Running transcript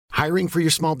Hiring for your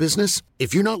small business?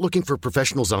 If you're not looking for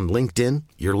professionals on LinkedIn,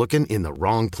 you're looking in the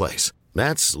wrong place.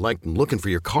 That's like looking for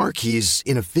your car keys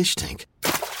in a fish tank.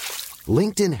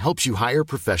 LinkedIn helps you hire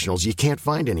professionals you can't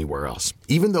find anywhere else,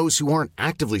 even those who aren't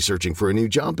actively searching for a new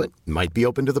job but might be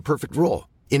open to the perfect role.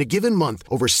 In a given month,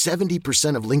 over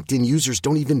 70% of LinkedIn users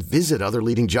don't even visit other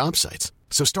leading job sites.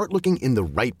 So start looking in the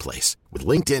right place. With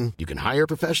LinkedIn, you can hire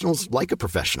professionals like a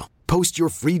professional. Post your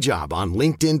free job on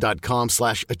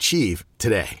linkedin.com/achieve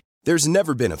today. There's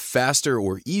never been a faster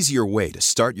or easier way to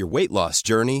start your weight loss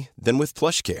journey than with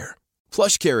PlushCare.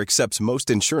 PlushCare accepts most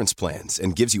insurance plans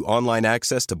and gives you online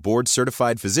access to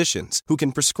board-certified physicians who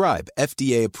can prescribe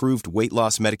FDA-approved weight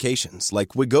loss medications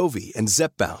like Wegovy and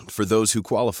Zepbound for those who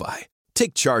qualify.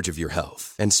 Take charge of your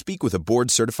health and speak with a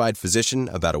board-certified physician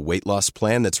about a weight loss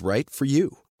plan that's right for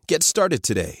you. Get started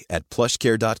today at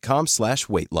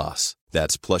plushcare.com/weightloss.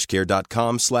 That's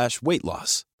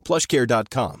plushcare.com/weightloss.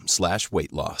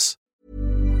 plushcare.com/weightloss.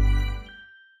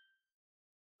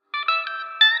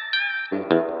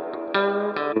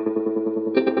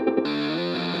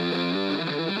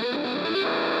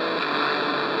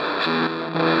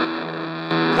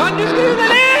 Kan du skru deg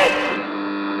ned?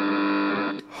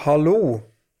 Hallo,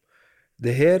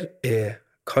 det her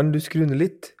Kan du skru ned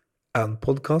litt? En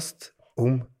podcast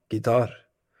om gitar.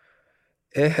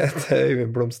 Jeg heter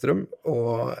Øyvind Blomstrøm,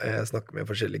 og jeg snakker med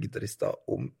forskjellige gitarister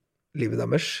om livet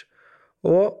deres,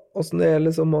 og hvordan det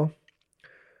liksom å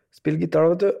spille gitar,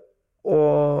 vet du,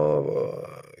 og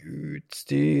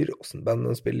utstyr, hvordan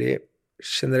bandet spiller i,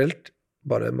 generelt,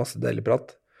 bare masse deilig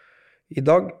prat. I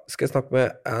dag skal jeg snakke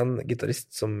med en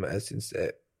gitarist som jeg synes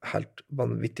helt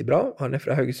vanvittig bra. Han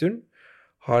fra Haugesund.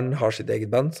 Han har sitt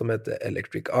eget band som heter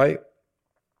Electric Eye.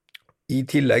 I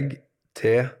tillegg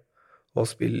til å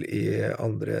spille i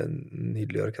andre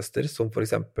nydelige orkester, som for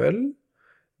eksempel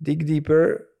Dig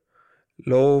Deeper,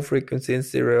 Low Frequency in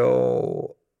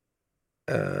Stereo,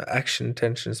 Action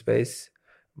Tension Space,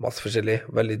 masse forskjellig,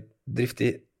 veldig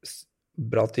driftig,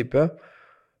 bra type.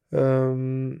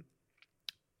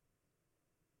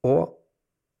 Og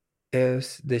det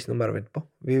ikke noe mer å vente på.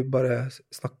 Vi bare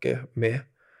snakker med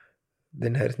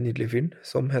den her nydelige fyren,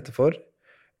 som heter for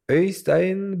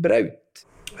Øystein Braut.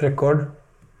 Rekord.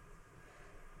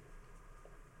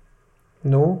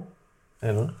 Nå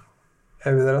Er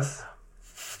vi deres?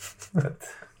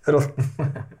 Rått.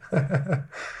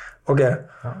 Ok,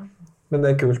 men det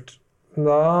er kult.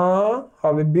 Da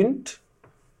har vi begynt.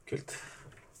 Kult.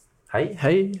 Hei.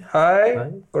 Hei.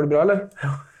 Går det bra, eller? Ja.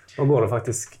 Nå går det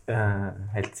faktisk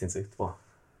helt sinnssykt bra.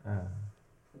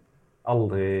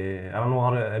 Nå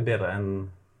har det bedre enn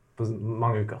på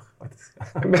mange uker, faktisk.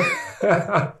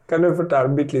 Kan du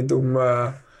fortelle bitte litt om...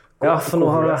 Ja, for nå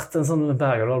har det vært en sånn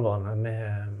berg-og-dal-bane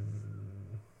med...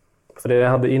 Fordi jeg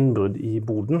hadde innbrudd i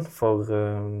boden for...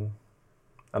 nå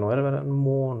er det vel en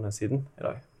måned siden i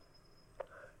dag.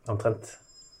 Omtrent.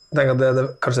 Jeg tenker at det er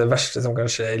kanskje det verste som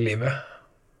kan skje i livet.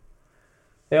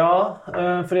 Ja,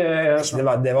 fordi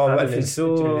det var veldig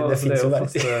utrolig. Det finnes jo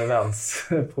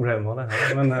verdensproblemer, det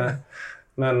her.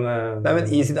 Men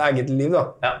i sitt eget liv,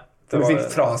 da. Ja. Du fikk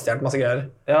frastjert masse greier.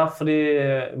 Ja, fordi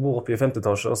jeg bor oppe i 5.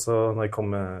 etasje, og så når jeg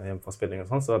kommer hjem fra spilling og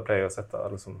sånn, så pleier jeg å sette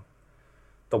liksom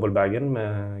dobbeltbagen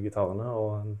med gitarene og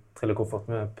en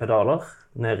trillekoffert med pedaler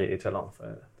nede i kjelleren, for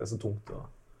det er så tungt å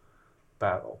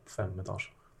bære opp 5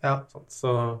 etasjer. Ja.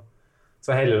 Så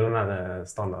hele den der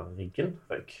standardriggen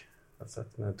røyk.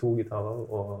 Med 2 gitarer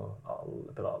og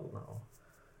alle pedalene og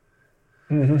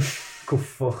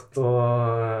koffert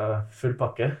og full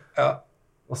pakke. Ja.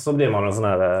 Og så blir man jo sånn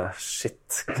her,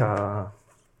 shit, hva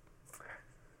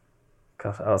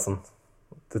sånn,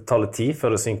 det tar litt tid før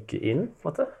det synker inn, på en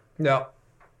måte. Ja.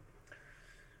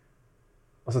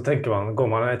 Og så tenker man,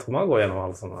 jeg tror man går gjennom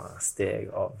alle sånne steg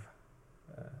av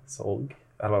sorg,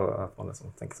 eller at man liksom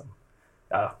tenker sånn,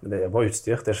 ja, det er bare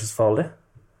utstyrt, det er ikke så farlig.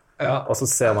 Ja. Og så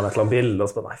ser man et eller annet bilde og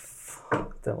så bare, nei,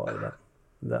 det var jo det.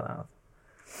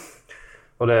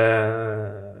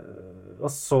 Og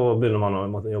så begynner man å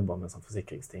måtte jobbe med sånn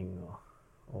forsikringsting og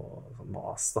sånn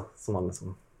mas da, som man liksom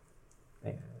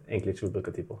egentlig ikke vil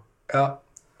bruke tid på. Ja.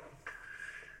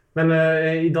 Men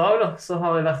i dag da, så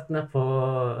har jeg vært ned på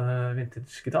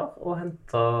vintage gitar og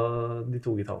hentet de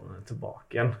 2 gitarene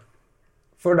tilbake igjen.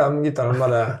 For de gitarene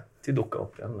bare... De dukket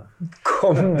opp igjen.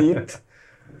 Kom dit.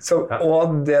 Så,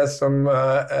 og det som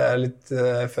er litt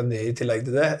funny i tillegg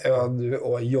til det, er at du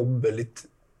også jobber litt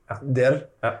der.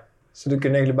 Ja. Så du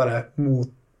kunne egentlig bare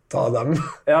motta dem.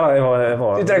 Ja, jeg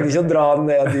var... Du trengte ikke å dra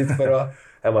ned dit for å...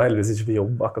 Jeg var heldigvis ikke på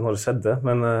jobb akkurat når det skjedde,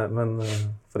 men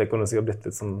for det kunne sikkert blitt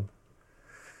litt sånn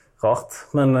rart.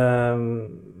 Men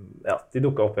ja, de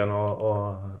dukket opp igjen og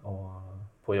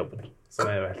på jobben, som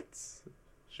er jo helt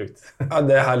sjukt. Ja,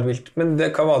 det helt vilt. Men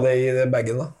hva var det i det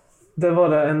bagen da? Det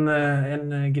var det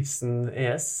en Gibson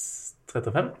ES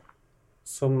 335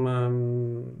 som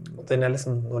Den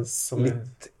liksom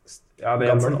litt ja,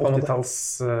 det en sånn gammel, 80-talls,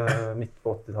 midt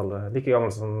på 80-tallet. Like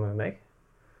gammel som meg.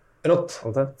 rått.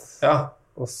 Omtrent. Ja.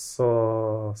 Og så,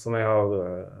 som jeg har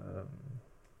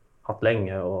hatt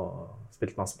lenge og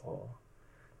spilt masse på,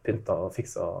 pynta og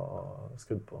fiksa og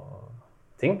skrudd på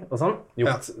ting og sånn.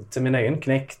 Gjort til min egen,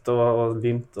 knekt og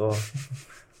limt og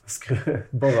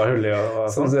borra hull i og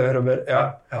sånn. Som du hører og bør. Ja.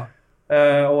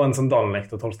 Og en sånn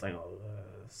Dalenekt og 12-strenger,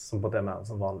 som på det mer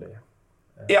sånn vanlig.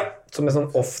 Ja, som sånn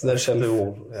off the shelf.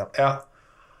 Ja.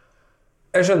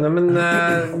 Jeg skjønner, men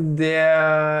det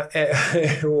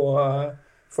jo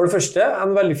for det første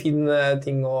en veldig fin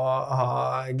ting å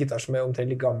ha gitar som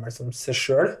omtrent like gammel som seg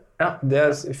selv. Ja. Det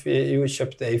jo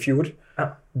kjøpte jeg i fjor. Ja.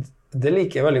 Det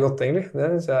liker jeg veldig godt, egentlig. Det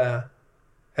synes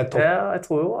jeg topp. Ja, jeg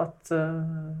tror jo at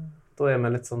da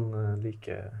vi litt sånn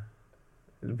like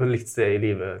på likt sted i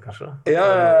livet, kanskje.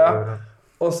 Ja.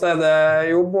 Og så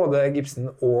det jo både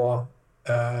Gibson og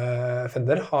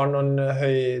Fender har noen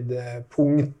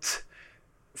høydepunkt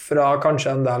fra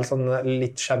kanskje en del sånn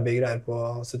litt shabby greier på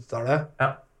 70-tallet. Ja.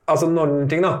 Altså noen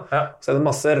ting da. Ja. Så det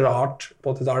masse rart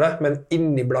på 80-tallet, men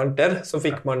inniblant der så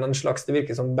fikk man en slags, det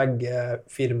virker som begge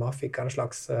firma fikk en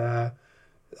slags,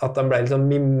 at de ble litt sånn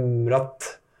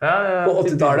mimret på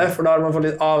 80-tallet, for da har man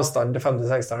fått litt avstand til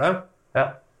 50-60-tallet. Ja.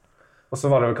 Og så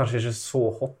var det vel kanskje ikke så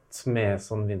hot med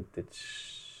sånn vintage,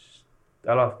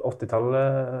 eller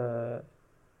 80-tallet,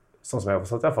 sånn som jeg har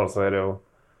forstått i hvert fall, så det jo,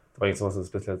 det var ingen som var så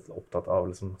spesielt opptatt av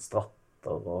liksom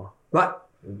stratter og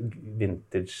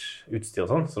vintage utstyr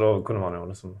og sånn, så da kunne man jo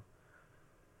liksom,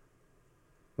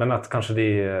 men at kanskje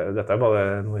dette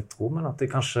bare noe jeg tror, men at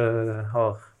de kanskje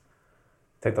har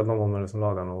tenkt at nå må man liksom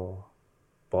lage noe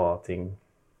bra ting,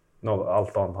 når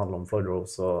alt annet handler om Floyd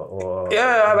Rose og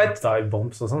dive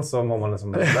bombs og sånn, så må man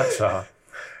liksom matcha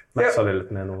det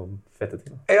litt med noen fete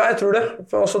ting. Ja, jeg tror det.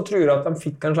 For også tror jeg at de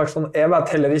fikk en slags sånn, jeg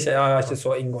vet heller ikke, jeg har ikke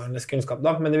så inngående kunnskap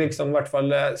da, men det virker som i hvert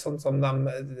fall sånn som de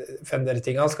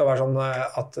Fender-tingene skal være sånn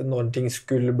at noen ting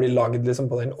skulle bli laget liksom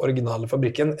på den originale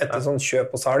fabrikken etter sånn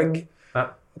kjøp og salg.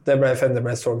 Ja. Fender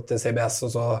ble solgt til CBS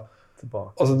og så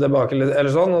tilbake litt, eller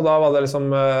sånn, og da var det liksom,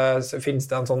 finnes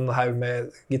det en sånn haug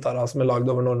med gitarer som laget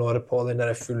over noen år på den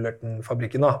der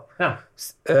Fullerton-fabrikken da. Ja.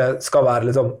 Skal være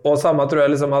liksom, og samme tror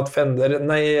jeg liksom at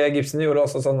Gibson gjorde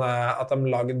også sånn at de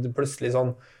lagde plutselig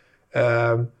sånn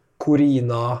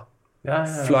Corina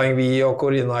Flying V og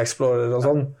Corina Explorer og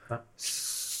sånn,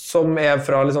 som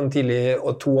fra liksom tidlig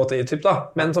 82-typ da,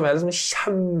 men som liksom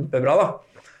kjempebra da.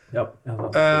 Ja.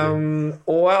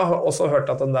 Og jeg har også hørt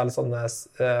at en del sånne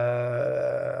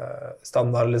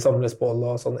standard liksom Les Paul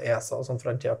og sånn ESA og sånn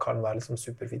fremtiden kan være liksom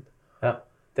superfint. Ja,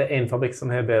 det en fabrikk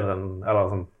som bedre enn,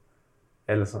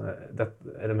 eller sånn,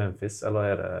 det Memphis,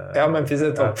 eller det... Ja, Memphis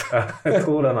topp. Jeg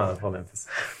tror den fra Memphis.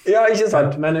 Ja, ikke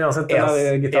sant. Men uansett,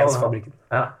 den ES-fabrikken.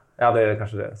 Ja, det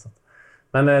kanskje det, sant.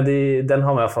 Men den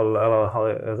har vi i hvert fall, eller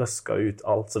har røsket ut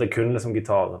alt, så det kunne liksom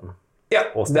gitaren. Ja,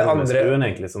 og det andre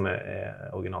egentlig som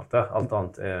originalt der. Alt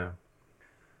annet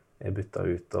byttet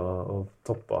ut og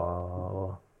toppet.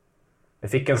 Og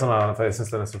jeg fikk en sånn her, for jeg synes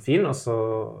den så fin, og så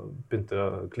begynte jeg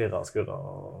å klirre og skurre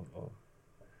og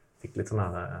fikk litt sånn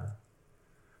her,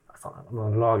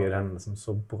 man lager den liksom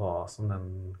så bra som den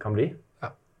kan bli.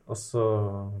 Ja. Og så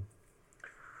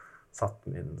satt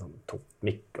vi inn sånn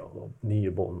toppmikker og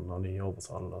nye bånd og nye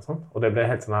oversal og sånn. Og det ble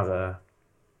helt sånn her,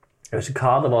 jeg vet ikke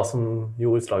hva det var som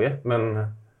gjorde utslaget, men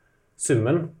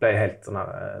summen ble helt sånn her,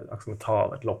 akkurat som å ta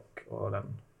av et lokk, og den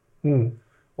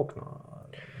åkna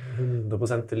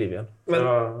 100% til liv igjen. Så men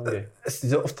jeg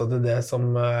synes jo ofte at det det som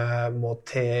må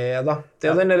til da.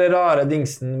 Det den rare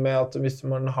dingsen med at hvis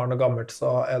man har noe gammelt,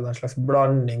 så det en slags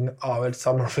blanding av et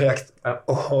samleprojekt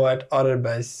og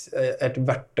et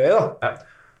verktøy da. Ja.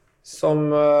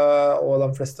 Som, og de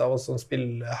fleste av oss som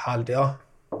spiller hele tiden,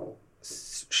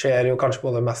 skjer jo kanskje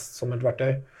både mest som et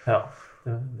verktøy. Ja.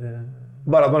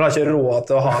 Bare at man har ikke råd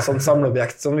til å ha sånn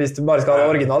samleobjekt som hvis du bare skal ha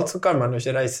det originalt, så kan man jo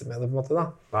ikke reise med det på en måte da.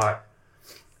 Nei.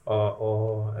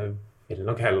 Og jeg vil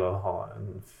nok heller ha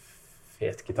en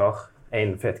fet gitar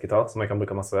som jeg kan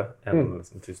bruke masse enn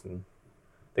liksom 1000.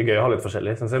 Det gøy å ha litt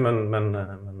forskjellig, synes jeg, men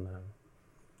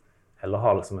heller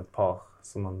ha liksom et par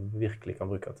som man virkelig kan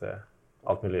bruke til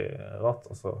alt mulig rart,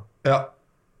 og så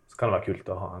kan det være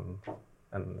kult å ha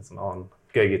en liksom annen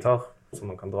gøy gitar som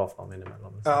man kan dra frem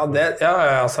innimellom.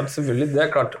 Ja, selvfølgelig, det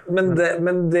klart. Men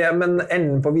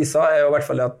enden på visa jo i hvert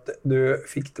fall at du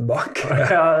fikk tilbake.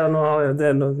 Ja, nå har jeg,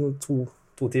 det to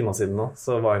 2 timer siden nå,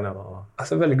 så var jeg nede og... Jeg er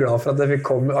så veldig glad for at jeg fikk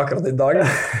komme akkurat I dag.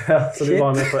 Ja, så du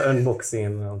var med på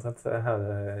unboxingen omtrent her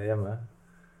hjemme.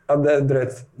 Ja, det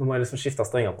drøyt. Nå må jeg liksom skifte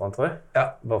strenger på den, tror jeg. Ja.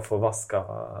 Bare for å vaske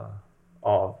av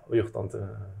og gjort den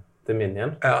til min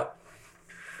igjen. Ja.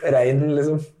 Rein,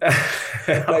 liksom. Ja,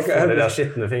 for de der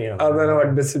skittende fingrene. Ja, den har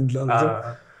vært besudlet, liksom.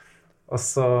 Ja. Og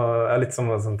så litt som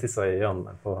å sånn, tisse I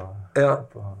hjørnet på... Ja.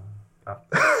 Ja.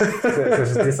 Så jeg skal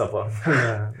ikke tisse på den,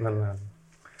 men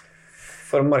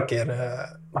for å markere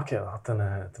at den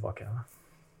tilbake igjen.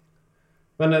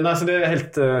 Men nei, så det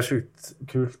helt sjukt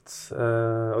kult.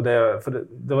 Og for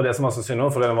det var det som var så synd,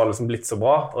 for den var liksom blitt så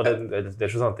bra. Og det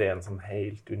ikke sånn at det en sånn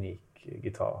helt unik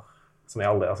gitar, som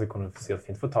jeg aldri jeg kunne sikkert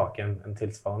fint få tak I en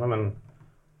tilsvarende, men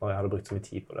når jeg hadde brukt så mye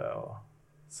tid på det og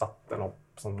satt den opp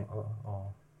sånn, og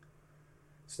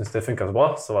syntes det funket så bra,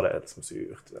 så var det liksom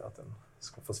surt at den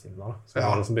skal forsvinne da. Så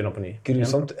man liksom begynner på ny.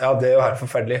 Grusomt. Ja, det jo helt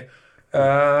forferdelig.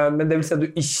 Men det vil si at du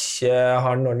ikke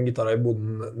har noen gitarer I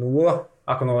boden nå, da?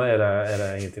 Akkurat nå det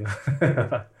ingenting.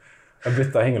 Jeg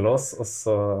byttet hengelås, og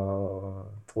så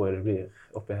tror jeg det blir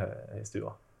oppe I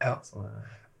stua. Ja.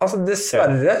 Altså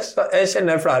dessverre, så jeg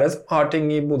kjenner flere som har ting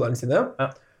I bodene sine,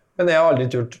 men det har jeg aldri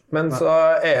gjort. Men så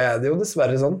det jo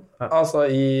dessverre sånn, altså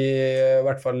I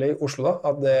hvert fall I Oslo da,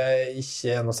 at det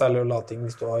ikke noe særlig å la ting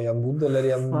stå I en bod eller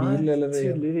I en bil. Nei, eller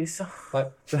tydeligvis, ja. Nei.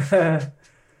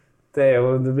 Det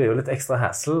blir jo litt ekstra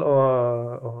hassle,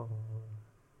 og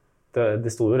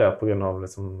det stod jo der på grunn av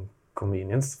liksom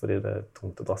convenience, fordi det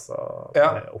tungt å drasse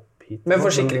opp hit. Men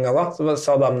forsikringen da, så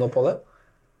sa de noe på det?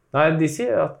 Nei, de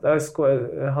sier at jeg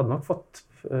hadde nok fått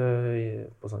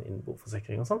på sånn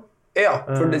innboforsikring og sånn. Ja,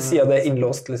 for det sier det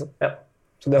innlåst, liksom. Ja.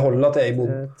 Så det holder at det I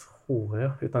boden? Det tror jeg,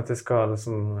 uten at jeg skal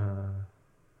liksom...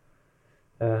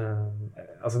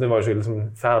 altså det var jo ikke liksom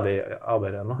ferdig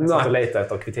arbeid ennå. Jeg satt og lette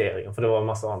etter kvitteringer, for det var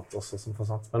masse annet også som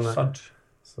forsvant.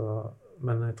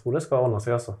 Men jeg tror det skal ordne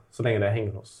seg, altså. Så lenge det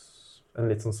hengelås.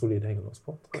 En litt sånn solid hengelås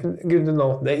på. Good to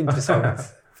know. Det interessant.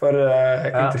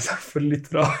 Interessant for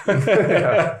lyttere.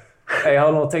 Ja. Jeg har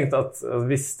nå tenkt at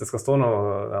hvis det skal stå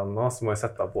noe der nå, så må jeg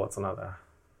sette på et sånn her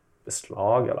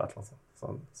beslag eller et eller annet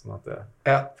sånt. Sånn at det,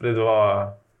 fordi det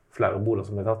var flere boder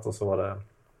som ble tatt, og så var det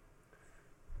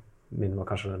min var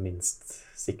kanskje det minst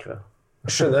sikre.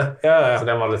 Skjønner. Så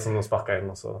den var litt sånn å sparke inn,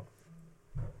 og så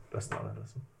løsner det.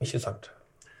 Liksom. Ikke sant.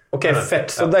 Ok, fett.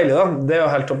 Så deilig da. Det jo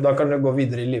helt topp. Da kan du gå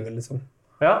videre I livet, liksom.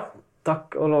 Ja,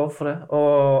 takk og lov for det. Og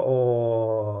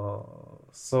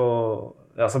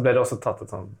så ble det også tatt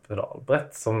et sånt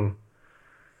pedalbrett som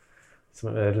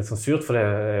litt sånn surt, for det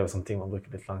jo sånne ting man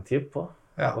bruker litt lang tid på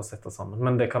å sette sammen.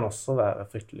 Men det kan også være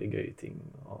fryktelig gøy ting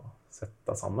å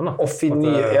sette sammen da. Og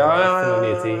finne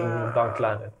nye ting, blank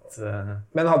lerret.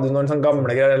 Men hadde du noen sånne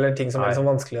gamle greier, eller ting som liksom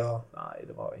vanskelig å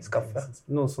det var skaffe?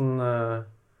 Noe sånn,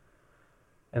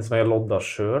 en som jeg lodda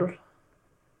selv.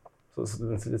 Så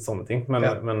litt sånne ting, men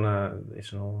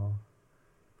ikke noe...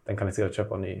 Den kan jeg sikkert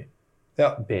kjøpe ny,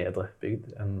 bedre bygd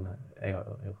enn jeg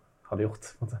hadde gjort.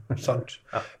 Sant.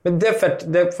 Men det fett,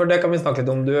 for det kan vi snakke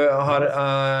litt om. Du har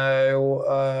jo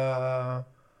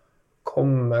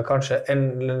kommet kanskje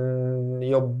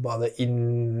jobbet det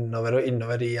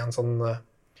innover I en sånn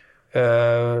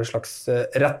slags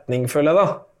retning, føler jeg da.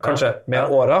 Kanskje med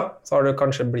året, så har du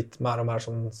kanskje blitt mer og mer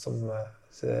sånn som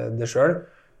det selv.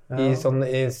 I sånn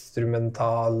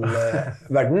instrumental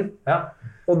verden.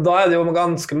 Og da det jo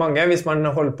ganske mange, hvis man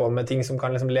holder på med ting som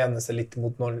kan liksom lene seg litt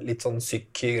mot noe litt sånn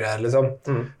syk-greier, liksom.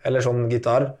 Eller sånn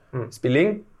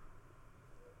gitarspilling.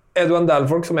 Du en del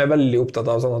folk som veldig opptatt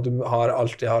av sånn at du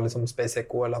alltid har liksom Space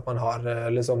Echo, eller at man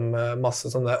har liksom masse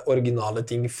sånne originale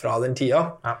ting fra den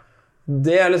tida.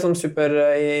 Det liksom super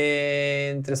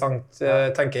interessant,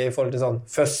 tenker jeg, I forhold til sånn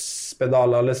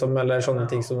fuzz-pedaler, liksom, eller sånne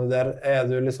ting som det der.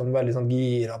 Du liksom veldig sånn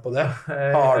gira på det?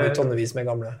 Har du tonnevis med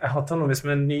gamle? Jeg har tonnevis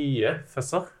med nye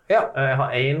fuzzer. Jeg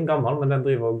har en gammel, men den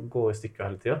driver og går I stykker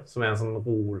hele tiden, som en sånn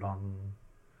Roland...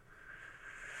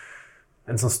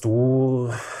 En sånn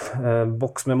stor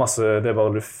boks med masse, det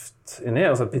bare luft inni,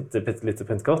 og så et bitte lite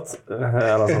printkort.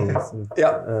 Eller sånn...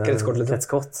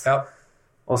 kretskort.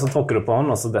 Og så tråkker du på den,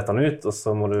 og så detter den ut, og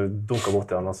så må du dunke bort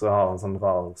I den, og så har den en sånn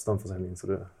rar strømforsyning, så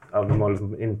du må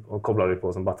liksom inn og koble deg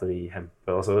på sånn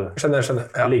batterihempe, og så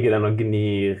ligger den og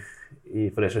gnir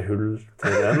for det ikke hull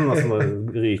til den, og så må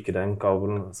du ryke den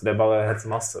kabelen, så det bare helt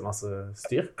masse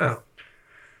styr.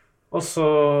 Og så...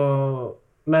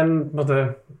 Men på en måte,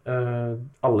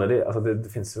 alle de, altså det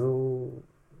finnes jo...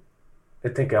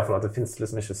 Jeg tenker I hvert fall at det finnes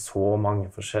liksom ikke så mange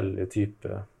forskjellige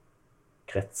typer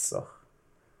kretser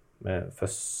med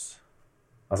fuzz.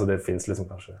 Altså det finnes liksom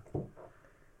kanskje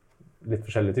litt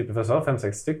forskjellige typer fuzzer,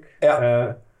 5-6 stykk.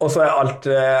 Og så alt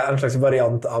en slags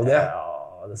variant av det.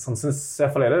 det sånn synes jeg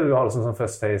for det. Du har liksom sånn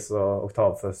fuzz face og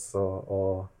oktavfuzz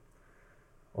og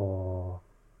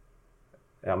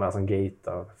ja, mer sånn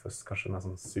gater fuzz, kanskje mer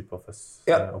sånn superfuzz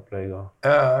opplegg og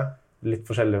litt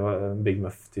forskjellig Big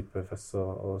Muff-type fuzz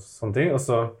og sånne ting. Og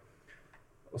så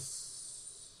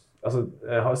altså,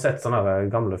 jeg har jo sett sånne her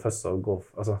gamle fuzzer gå,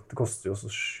 altså, det koster jo så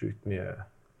sjukt mye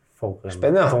for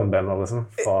en tårnbener, liksom,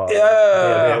 fra det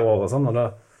året og sånn, og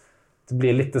det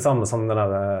blir litt det samme som det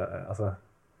der, altså,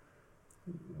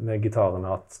 med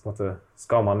gitarene, at på en måte,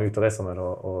 skal man ut og reise med det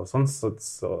og sånn, så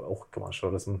orker man ikke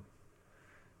å liksom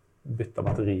bytte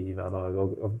batteri hver dag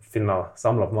og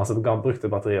samle på masse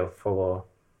brukte batterier for å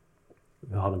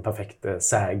ha den perfekte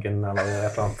sägen eller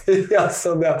et eller annet. Ja,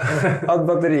 sånn, ja. At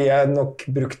batteriet er nok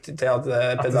brukt til at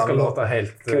pedalen... At det skal låte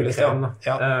helt krem.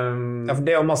 Ja, for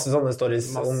det er jo masse sånne stories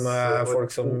om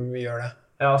folk som gjør det.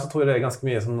 Ja, så tror jeg det er ganske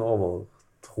mye sånn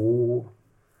overtro.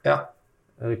 Ja.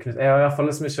 Jeg har i hvert fall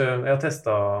liksom ikke... Jeg har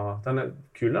testet... Den er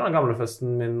kul, den gamle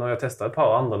føsten min, og jeg har testet et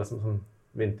par andre liksom, sånn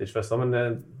vintage-føster,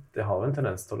 men det har jo en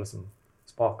tendens til å liksom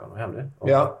spake noe hemmelig.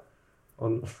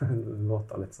 Og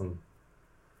låte litt sånn...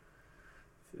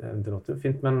 Det låter jo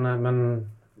fint, men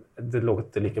det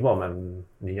låter like bra med en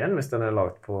ny en hvis den er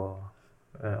laget på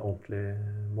ordentlig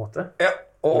måte. Ja,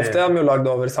 og ofte er de jo laget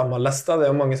over samme lest. Det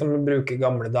er jo mange som bruker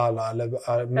gamle daler,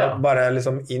 eller bare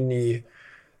liksom i ny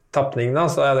tappning, da,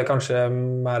 så er det kanskje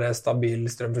mer stabil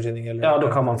strømforsyning. Eller, ja, da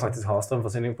kan man faktisk ha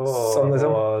strømforsyning på, sånn,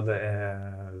 liksom. Og det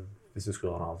hvis du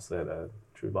skrur den av, så er det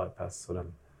true bypass, og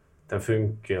den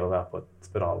funker å være på et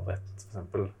pedalbrett, for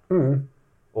eksempel.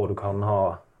 Og du kan ha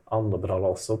andre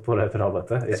pedaler også på det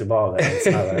pedalbrettet, ikke bare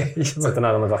en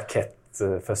sånn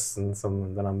rakettføssen som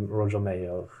denne Roger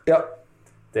Mayer. Ja.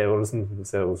 Det er jo liksom, det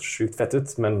ser jo sjukt fett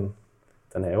ut, men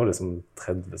den er jo liksom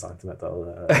 30 centimeter.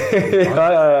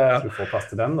 Ja. Så du får plass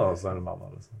til den da, så er det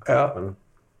bare liksom. Ja. Men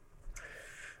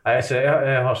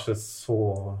jeg har ikke så...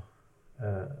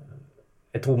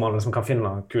 jeg tror man liksom kan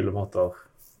finne kule måter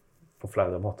på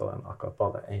flere måter enn akkurat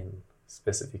bare en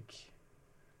spesifikk.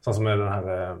 Sånn som med den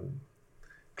her...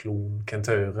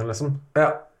 klon-kentauren, liksom.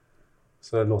 Ja.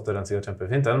 Så låter den sikkert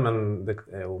kjempefint, men det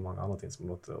er jo mange andre ting som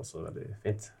låter også veldig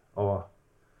fint. Og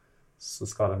så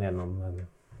skal den gjennom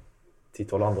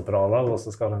 10-12 andre pedaler, og så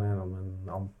skal den gjennom en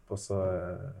amp, og så...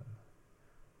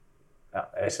 Ja,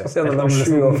 jeg er ikke... Og så gjennom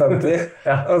 57.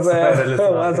 Ja, og så er det litt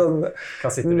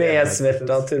sånn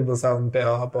nedsverta Turbosound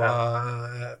PH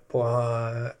på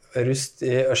Rust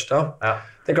i Ørsta. Ja.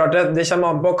 Det er klart, det kommer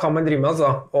an på hva man driver med, altså,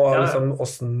 og liksom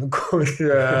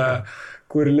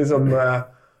hvor liksom,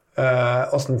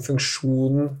 hvordan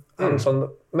funksjon sånn,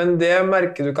 men det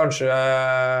merker du kanskje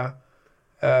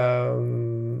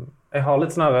jeg har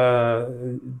litt sånne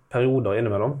perioder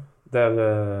innimellom, der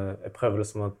jeg prøver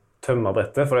liksom å tømme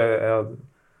brettet, for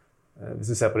hvis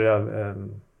du ser på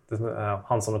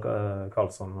Hansson og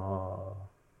Karlsson og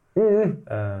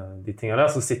de tingene der,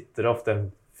 så sitter det ofte en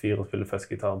fyr og spiller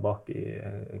fuzz-gitar bak i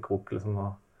en krok, liksom,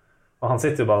 og han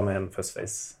sitter jo bare med en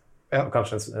fuzz-face, og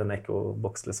kanskje en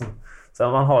echo-boks, liksom. Så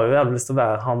man har jo jævlig lyst til å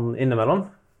være han innimellom,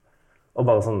 og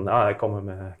bare sånn, jeg kommer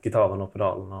med gitaren og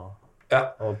pedalen, og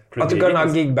at du kan ha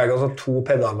gigbag, altså 2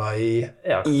 pedaler i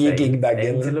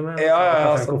gigbagen. Til og med,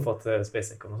 kanskje en koffert til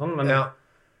Space Echo og sånn, men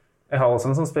jeg har også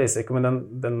en sånn Space Echo, men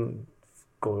den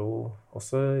går jo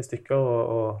også i stykker,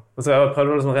 og så jeg har prøvd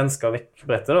å liksom renske vekk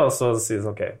brettet, da, og så sier jeg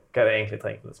sånn, ok, hva er det egentlig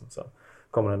trenger, liksom? Så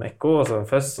kommer det en ekko, og så en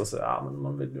fuzz, og så, men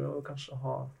man vil jo kanskje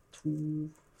ha 2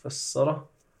 fuzzer, da.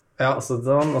 Ja. Og så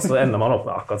ender man opp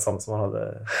med akkurat samme som man hadde,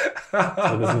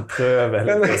 så liksom prøver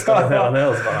litt, og skal ned,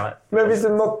 og så bare, nei. Men hvis du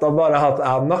måtte bare hatt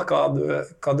en,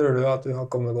 hva tror du at du har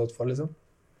kommet godt for, liksom?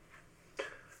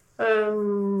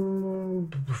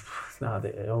 Nei,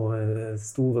 det er jo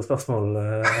store spørsmål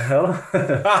her, da.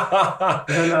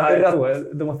 Men jeg tror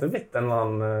det måtte blitt en eller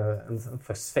annen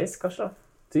fuzz-face, kanskje,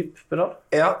 typ pedal.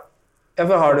 Ja,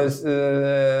 for har du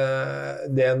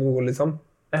det noe, liksom?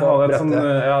 Jeg har en sånn,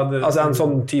 altså en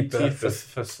sånn type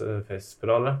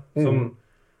fuzz-face-pedal,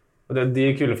 og de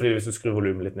er kule, fordi hvis du skrur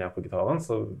volumet litt ned på gitaren,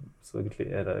 så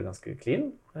er det ganske clean,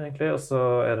 egentlig, og så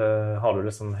har du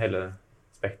liksom hele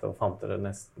spekter frem til det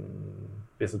nesten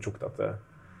blir så tjukt at det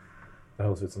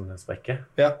høres ut som en sprekke.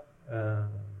 Ja.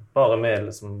 Bare med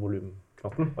liksom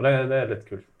volumknotten, og det er litt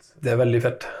kult. Det er veldig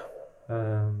fett.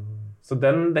 Så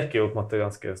den dekker jo på en måte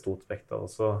ganske stort spekter,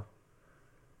 og så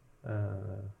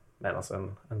men altså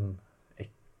en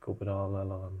ekkopedal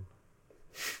eller en...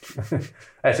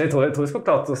 jeg tror jeg skal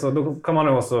klart, så da kan man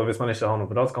jo også, hvis man ikke har noe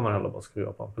pedal, så kan man heller bare skru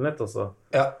opp ampen litt, og så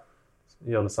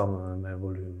gjøre det samme med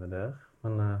volumet der.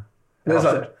 Men det er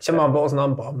sant. Kommer man på hvordan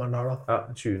amper man har da? Ja,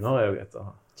 tuner er jo greit å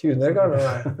ha. Tuner kan det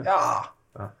være.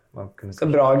 Ja. Så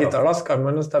bra gitar da, skal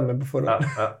man jo stemme på forhånd.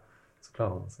 Ja. Så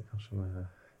klarer man seg kanskje med...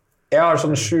 Jeg har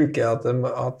sånn syke at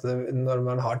når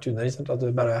man har tuner,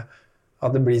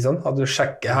 at det blir sånn, at du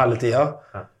sjekker hele tiden.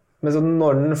 Ja. Men så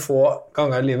noen få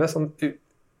ganger i livet, sånn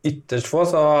ytterst få,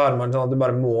 så har man sånn at du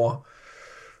bare må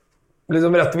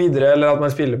liksom rett videre, eller at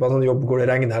man spiller på en sånn jobb hvor det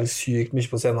regner helt sykt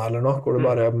mye på scenen eller noe, hvor du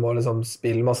bare må liksom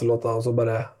spille masse låter, og så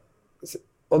bare...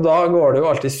 Og da går det jo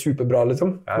alltid superbra,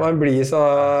 liksom. Ja. Man blir så...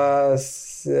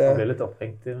 Man blir litt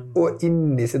opphengt i den. Og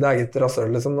inni sitt eget rasser,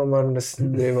 liksom, når man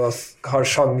har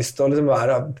sjans til å liksom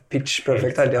være pitch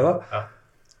perfect hele tiden. Ja.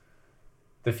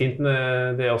 Det fint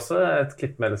med... Det også et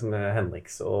klipp med, liksom, med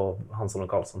Henriks og Hansson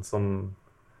og Karlsson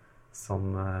som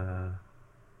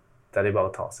der de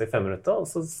bare tar seg 5 minutter, og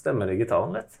så stemmer de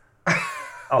gitaren litt.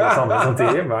 Alle sammen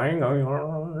samtidig.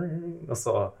 Og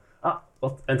så... Ja,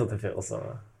 1, 2, 3, 4, og så...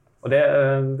 Og det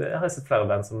har jeg sett flere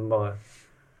band som bare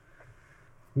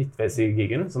midtveis i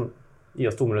giggen, som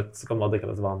gir oss 2 minutter, så kan man bare drikke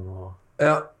litt vann og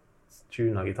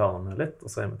tune gitarene litt, og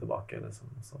så er vi tilbake, liksom,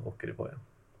 og så rocker de på igjen.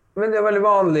 Men det er veldig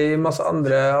vanlig i masse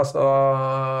andre, altså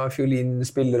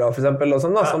fiolinspillere for eksempel, og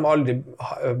sånn, da, som aldri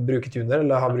bruker tuner,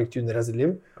 eller har brukt tuner i sitt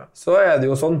liv. Så er det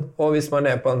jo sånn, og hvis man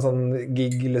er på en sånn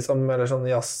gig, liksom, eller sånn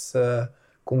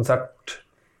jazzkonsert,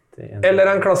 eller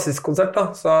en klassisk konsert,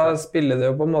 da, så spiller det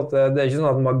jo på en måte, det er ikke sånn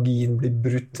at magien blir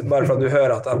brutt bare for at du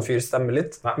hører at en fyr stemmer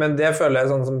litt, men det føler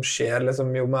jeg sånn som skjer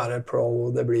liksom, jo mer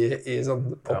pro det blir i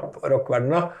sånn pop- og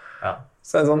rockverden da.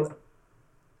 Så er det sånn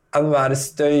enhver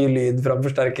støylyd fra en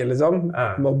forsterker liksom,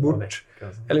 må bort.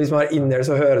 Eller hvis man er inne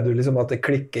så hører du liksom at det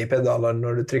klikker i pedalene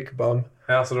når du trykker på dem.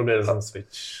 Ja, så da blir det sånn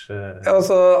switch. Ja,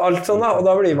 så alt sånn da, og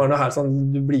da blir man jo her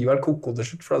sånn, du blir vel koko til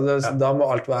slutt, for da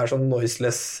må alt være sånn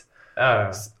noiseless.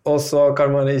 Og så kan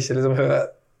man ikke liksom høre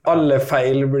alle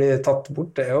feil blir tatt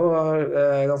bort. Det er jo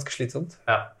ganske slitsomt.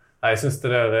 Ja, jeg synes det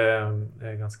der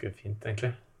er ganske fint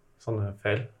egentlig. Sånne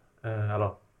feil.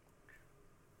 Eller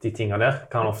de tingene der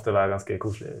kan ofte være ganske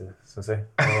koselige, synes jeg.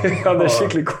 Ja, det er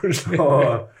skikkelig koselig.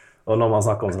 Og når man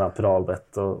snakker om sånn her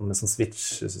pedalbrett og med sånn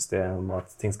switch-system og at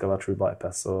ting skal være true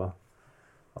bypass og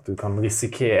at du kan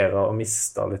risikere å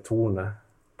miste litt tone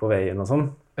på veien og sånn.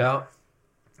 Ja.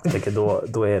 Jeg tenker,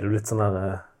 da er du litt sånn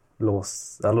der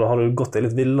lås, eller da har du gått deg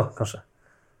litt vill da, kanskje.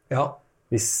 Ja.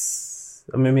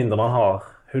 Med mindre man har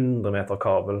 100 meter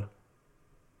kabel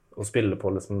og spiller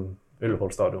på liksom Ullevål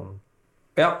stadion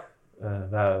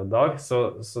hver dag,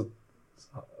 så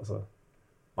altså,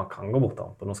 man kan gå bort da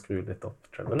og skru litt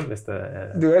opp treble, hvis det er...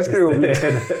 Du har skru opp litt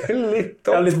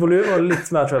opp. Ja, litt volum og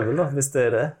litt mer treble da, hvis det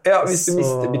er det. Ja, hvis du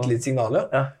mister bitte litt signalet.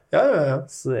 Ja.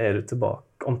 Så er du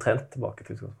omtrent tilbake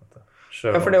til utgangspunktet.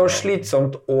 Ja, for det er jo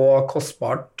slitsomt og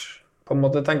kostbart, på en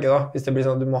måte, tenker jeg da. Hvis det blir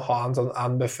sånn at du må ha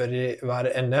en buffer i hver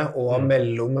ende, og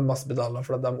mellom med masse pedaler,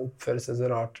 for at de oppfører seg så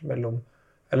rart mellom...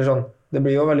 Eller sånn, det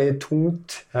blir jo veldig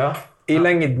tungt i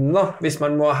lengden da, hvis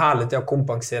man må hele tiden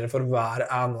kompensere for hver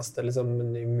eneste liksom,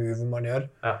 move man gjør.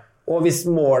 Og hvis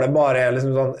målet bare er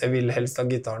liksom sånn, jeg vil helst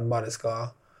at gitaren bare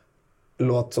skal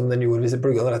låte som den gjorde hvis jeg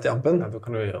plugget den rett i ampen. Ja, da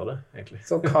kan du jo gjøre det, egentlig.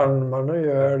 Så kan man jo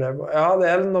gjøre det. Ja, det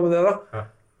er noe med det da. Ja.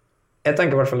 Jeg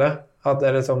tenker i hvert fall det. At det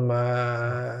er liksom...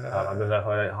 Ja, det der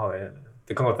har jeg...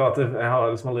 Det kan godt være at jeg har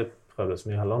liksom aldri prøvd det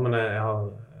så mye heller, men jeg har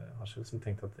ikke liksom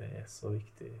tenkt at det er så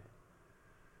viktig.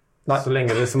 Nei. Så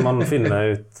lenge liksom man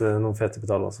finner ut noen fete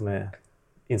pedaler som er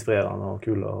inspirerende og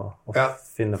kule, og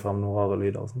finner frem noen rare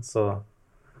lyder og sånt,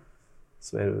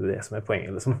 så er det det som er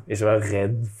poenget, liksom. Ikke være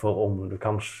redd for om du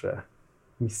kanskje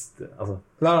mister... Altså,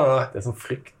 nei. Det er sånn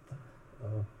frykt.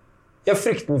 Ja,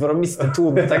 frykten for å miste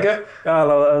tonen, tenker jeg. Ja,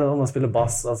 eller når man spiller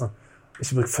bass, altså.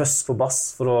 Ikke bruk først på bass,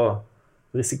 for da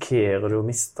risikerer du å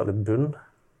miste litt bunn.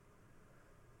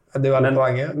 Ja, det er jo hele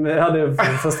poenget. Ja, det er jo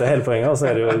det første hele poenget, og så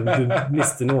er det jo, du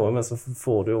mister noe, men så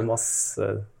får du jo masse...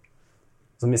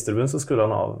 Så mister du bunn, så skrur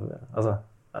den av. Altså,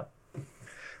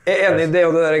 Jeg er enig i det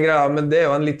og det der greia, men det er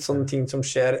jo en litt sånn ting som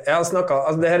skjer. Jeg har snakket,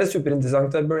 altså det her er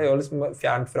superinteressant, det ble jo liksom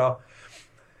fjernt fra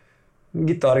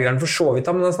gitargreiene for så vidt,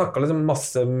 men jeg snakket liksom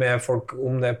masse med folk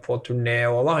om det på turné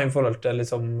også da, i forhold til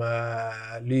liksom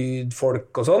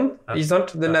lydfolk og sånn, ikke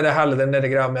sant? Hele den der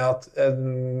greia med at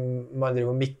man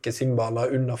driver og mikker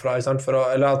cymbaler unnafra, ikke sant?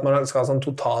 Eller at man skal ha sånn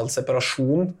total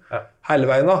separasjon hele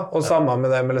veien da, og sammen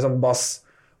med det med liksom bass,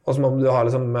 og som om du har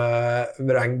liksom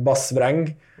bassvreng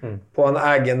på en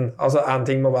egen, altså en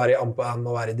ting må være i amp og en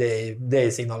må være i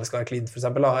DI-signalet skal være clean for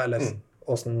eksempel, da, eller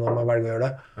hvordan man velger å gjøre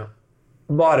det.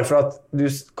 Bare for at du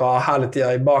skal hele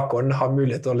tiden i bakgården ha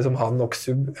mulighet til å liksom ha nok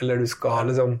sub, eller du skal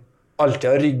liksom alltid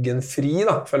ha ryggen fri,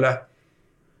 da, føler jeg.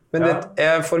 Men det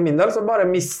er, for min del så bare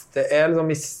mister jeg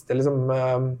liksom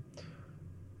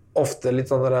ofte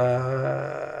litt sånn der,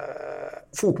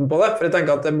 foten på det, for jeg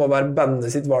tenker at det må være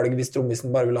bandet sitt valg hvis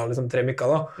trommisen bare vil ha liksom 3 mikker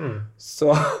da.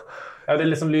 Så Ja, det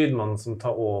liksom lydmannen som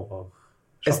tar over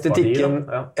estetikken,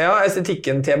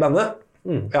 estetikken til bandet.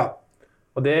 Ja.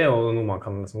 Og det jo noe man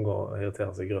kan liksom gå og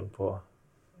irritere seg grunn på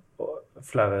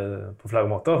flere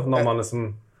måter. Når man liksom,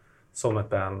 som et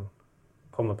band,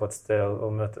 kommer på et sted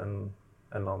og møter en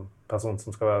eller annen person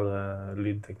som skal være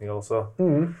lydtekniker også.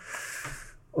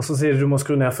 Og så sier du må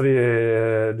skru ned fordi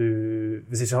du,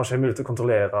 hvis ikke har ikke mulighet til å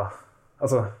kontrollere.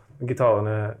 Altså,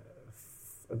 gitarene...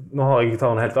 Nå har jeg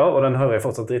gitaren helt av, og den hører jeg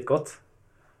fortsatt dritgodt.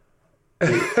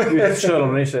 Selv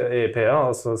om den ikke er i PA,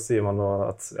 så sier man da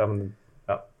at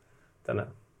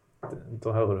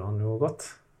da hører du han jo godt.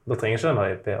 Da trenger ikke den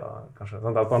der i PA, kanskje.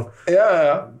 Sånn at man,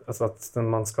 altså at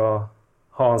man skal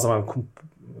ha en sånn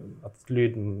at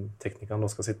lydteknikeren da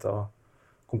skal sitte og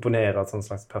komponere et sånn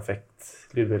slags perfekt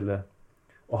lydbilde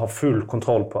og ha full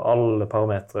kontroll på alle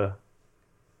parametre.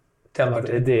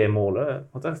 Det målet.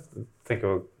 Jeg tenker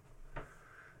jo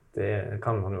det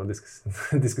kan man jo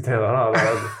diskutere da.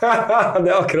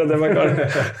 Det akkurat det man kan.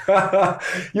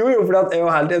 jo, for jeg jo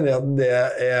helt enig i at det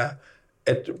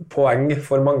et poeng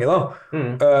for mange da.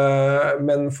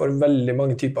 Men for veldig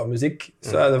mange typer musikk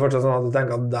så det fortsatt sånn at jeg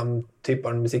tenker at de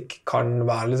typer musikk kan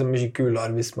være liksom mye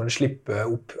kulere hvis man slipper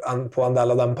opp på en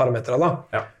del av de parametrene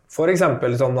da. For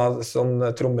eksempel sånn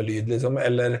trommelyd liksom,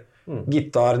 eller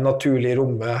gitar, naturlig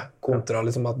romme kontra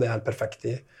liksom at det helt perfekt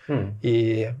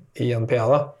i en PA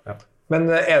da. Men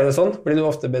det sånn? Blir du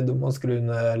ofte bedt om å skru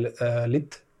ned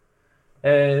litt?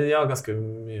 Ja, ganske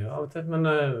mye av og til,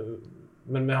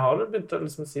 men vi har begynt å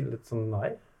liksom si litt sånn nei.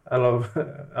 Eller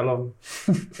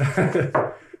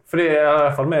fordi i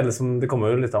hvert fall med liksom, det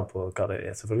kommer jo litt an på hva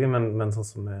det selvfølgelig, men sånn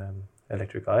som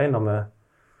Electric Eye, når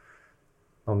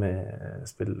vi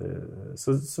spiller,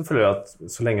 så føler jeg at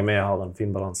så lenge vi har en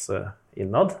fin balanse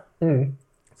innad,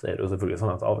 så det jo selvfølgelig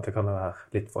sånn at av og til kan det være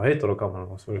litt for høyt, og da kan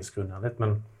man selvfølgelig skru ned litt,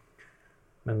 men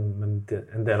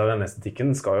en del av den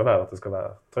estetikken skal jo være at det skal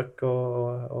være trøkk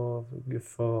og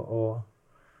guff, og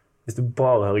hvis du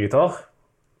bare hører gitar,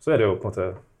 så det jo på en måte,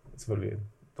 selvfølgelig,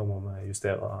 da må vi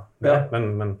justere det,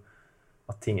 men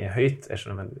at ting høyt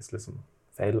ikke nødvendigvis liksom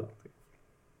feil.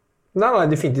 Nei,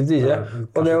 definitivt ikke.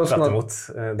 Og det jo sånn at...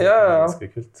 Det ganske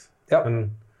kult.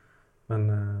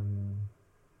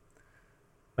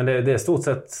 Men det stort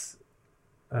sett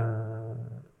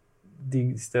de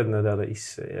stedene der det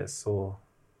ikke så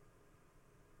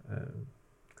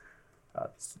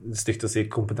stygt å si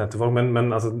kompetente folk,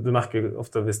 men altså, du merker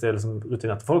ofte hvis det liksom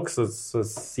rutinerte folk, så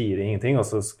sier de ingenting, og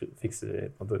så fikser de,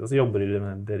 og så jobber de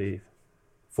med det de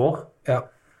får.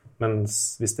 Men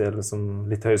hvis det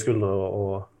liksom litt høye skuldre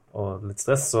og litt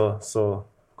stress, så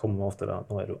kommer man ofte der,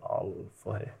 nå du alt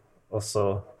for høy. Og så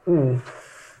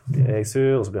blir jeg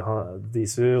sur, og så blir de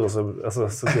sur, og så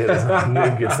blir det sånn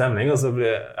mugget stemning, og så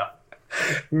blir det,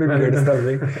 mugget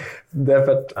stemning. Det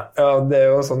fett. Ja, det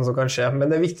jo sånn som kan skje.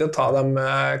 Men det viktig å ta de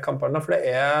kampene, for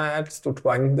det et stort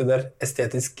poeng, det der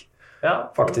estetisk,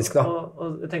 faktisk da.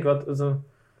 Og jeg tenker at altså,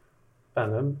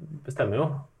 bandet bestemmer jo.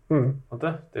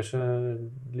 Det ikke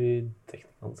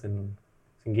lydteknikeren sin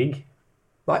gig.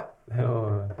 Nei,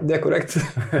 det korrekt.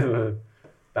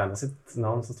 Bandet sitt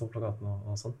navn som står på plakaten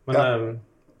og sånt.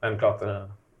 Men klart det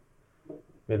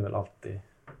vil vel alltid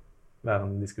være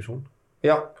en diskusjon.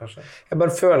 Ja, kanskje. Jeg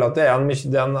bare føler at det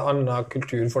en annen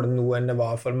kultur for det nå enn det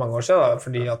var for mange år siden, da,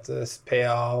 fordi at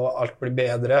PA og alt blir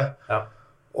bedre.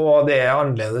 Og det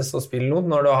annerledes å spille nå,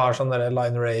 når du har sånne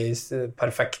line race,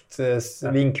 perfekt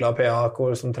vinklet PA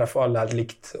som treffer alle helt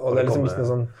likt. Og det liksom ikke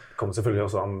noe sånn... Det kommer selvfølgelig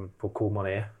også an på hvor man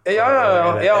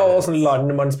Ja, og sånn land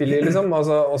man spiller i, liksom,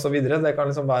 og så videre. Det kan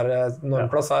liksom være, noen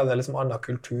plasser det liksom annen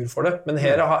kultur for det. Men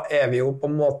her vi jo på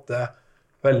en måte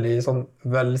veldig sånn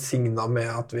velsignet med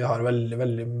at vi har veldig,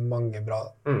 veldig mange bra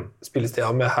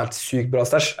spillesteder med helt sykt bra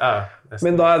stæsj.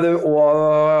 Men da det jo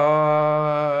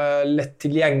også lett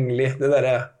tilgjengelig, det der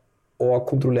å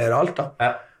kontrollere alt da.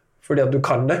 Fordi at du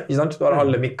kan det, ikke sant? Du har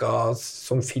alle mikker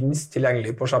som finnes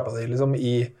tilgjengelig på sjappa di, liksom,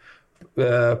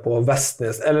 på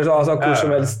Vestnes, eller så, altså hvor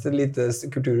som helst lite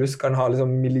kulturhus kan ha liksom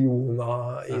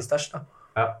millioner i stæsj da.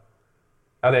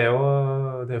 Ja, det jo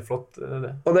flott,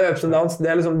 det. Og det ups and downs, det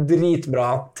liksom dritbra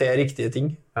til riktige ting.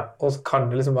 Og så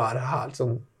kan det liksom være helt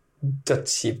sånn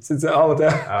dødskjipt, synes jeg, av og til.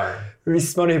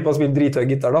 Hvis man hypp på å spille drithøy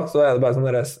gitar da, så det bare sånn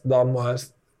der, da må jeg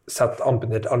sette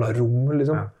ampen i et annet rom,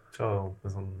 liksom. Kjøre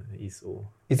med sånn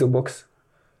ISO-boks.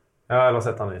 Ja, eller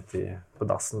sette den ut på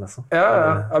dassen, liksom. Ja,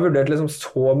 jeg har vurdert liksom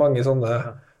så mange sånne,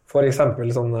 for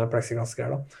eksempel sånne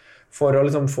plexiglass-greier da, for å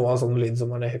liksom få sånn lyd som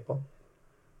man hypp på.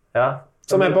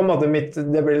 Som på en måte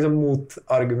det blir liksom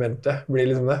motargumentet, blir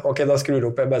liksom det. Ok, da skrur du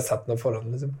opp, jeg bare setter noe foran,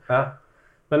 liksom.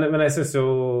 Men jeg synes jo,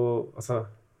 altså,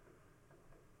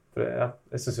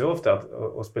 jeg synes jo ofte at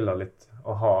å spille litt,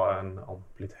 å ha en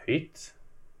amp litt høyt,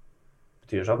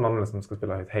 betyr ikke at man liksom skal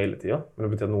spille høyt hele tiden, men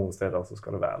det betyr at noen steder så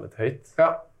skal det være litt høyt. Ja.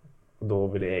 Og da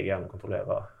vil jeg gjerne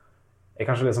kontrollere. Jeg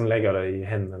kanskje liksom legger det i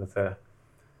hendene til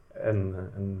en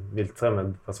vilt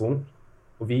fremmed person,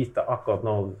 og vite akkurat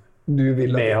når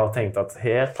vi har tenkt at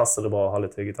her passer det bra å ha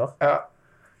litt høy gitar. Ja.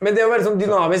 Men det er jo veldig sånn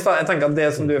dynamisk da. Jeg tenker at det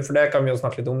som du, for det kan vi jo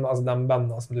snakke litt om, altså de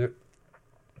bandene som du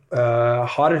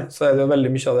har, så er det jo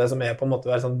veldig mye av det som er på en måte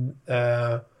veldig sånn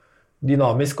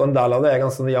dynamisk, og en del av det er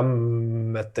ganske sånn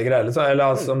jammete greier, liksom, eller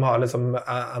altså, som har liksom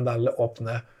en del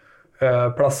åpne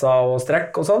plasser og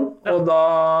strekk og sånn, og da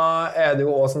er det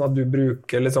jo også sånn at du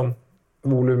bruker liksom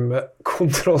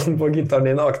volumkontrollen på gitaren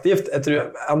din aktivt. Jeg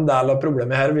tror en del av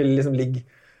problemet her vil liksom ligge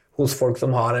hos folk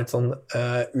som har et sånn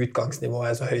utgangsnivå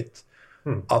er så høyt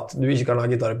at du ikke kan ha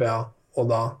gitar i PA, og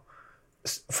da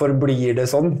forblir det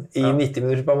sånn i 90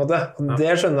 minutter på en måte. Og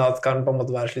det skjønner jeg at kan på en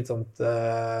måte være slitsomt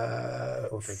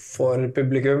for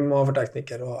publikum og for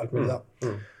tekniker og alt mulig da.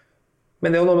 Men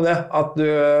det er jo noe med det, at du,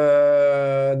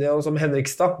 det er jo som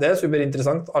Henrikstad, det er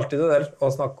superinteressant, alltid det der,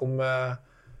 å snakke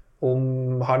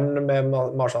om han med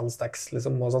Marshall Stacks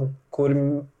liksom, og sånn, hvor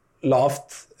lavt,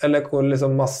 eller hvor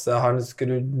liksom masse han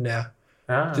skrur ned.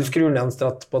 Du skrur ned en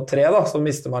stratt på 3 da, så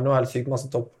mister man jo helt sykt masse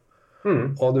topp.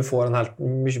 Og du får en helt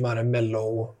mye mer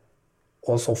mellow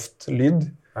og soft lyd.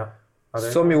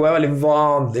 Som jo er veldig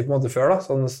vanlig på en måte før da,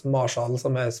 sånn Marshall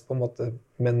som er på en måte,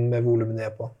 men med volumet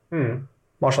ned på.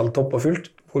 Marshall topp og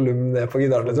fullt, volum ned på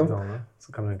gitaren liksom. Så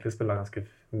kan du egentlig spille ganske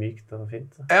mykt og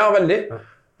fint. Ja, veldig.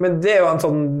 Men det er jo en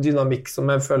sånn dynamikk som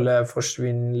jeg føler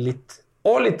forsvinner litt.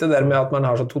 Og litt det der med at man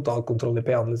har så totalkontroll i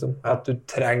PA-en liksom. At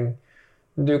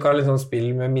du kan liksom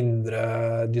spille med mindre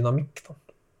dynamikk da.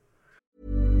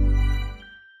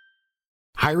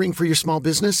 Hiring for your small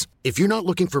business? If you're not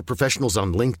looking for professionals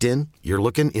on LinkedIn, you're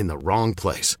looking in the wrong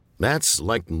place. That's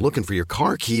like looking for your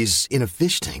car keys in a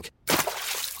fish tank.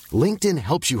 LinkedIn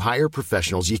helps you hire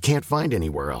professionals you can't find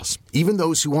anywhere else, even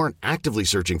those who aren't actively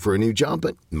searching for a new job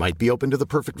but might be open to the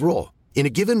perfect role. In a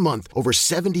given month, over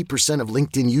 70% of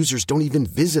LinkedIn users don't even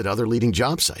visit other leading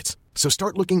job sites. So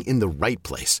start looking in the right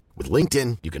place. With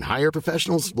LinkedIn, you can hire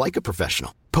professionals like a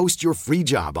professional. Post your free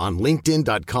job on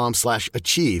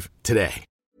linkedin.com/achieve today.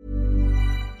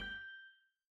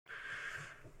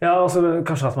 Ja, altså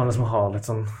kanskje at man liksom har litt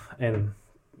sånn en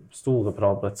store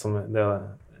pedalbrett som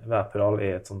hver pedal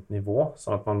er et sånt nivå,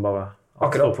 sånn at man bare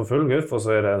akkurat på full guff, og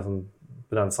så er det sånn,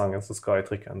 på den sangen så skal jeg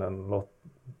trykke den låt,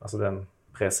 altså den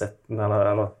presetten,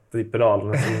 eller de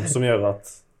pedalene som gjør at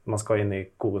man skal inn i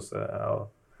koruset, eller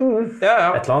et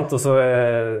eller annet, og så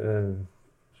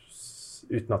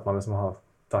uten at man liksom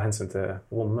tar hensyn til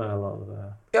rommet, eller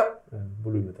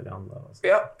volumet til de andre. Altså.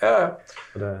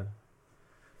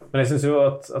 Men jeg synes jo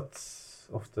at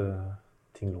ofte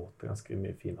ting låter ganske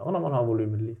mye finere når man har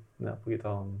volumet litt ned på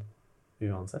gitaren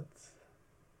uansett.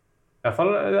 I hvert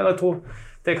fall, jeg tror,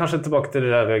 det er kanskje tilbake til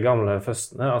de der gamle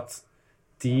førstene, at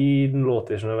de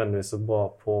låter ikke nødvendigvis så bra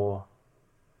på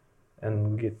en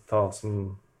gitar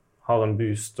som har en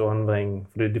boost og en vreng,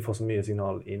 fordi de får så mye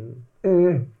signal inn,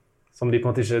 som de på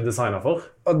en måte ikke er designet for.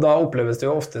 Og da oppleves det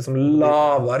jo ofte som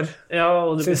lavere. Ja,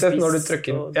 og det blir spiss når du trykker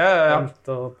inn.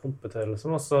 Og pumpetøy,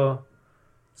 liksom, og så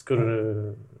skrur du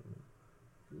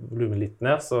volumet litt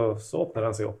ned, så åpner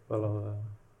den seg opp.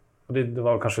 Fordi det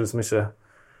var kanskje liksom ikke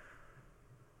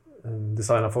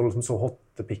designet for liksom så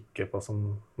hotte pikker på som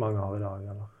mange har i dag.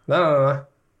 Eller? Nei.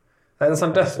 Det er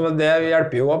sant det. Så det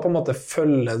hjelper jo å på en måte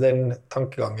følge den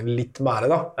tankegangen litt mer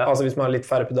da. Altså hvis man har litt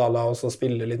færre pedaler og så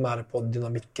spiller litt mer på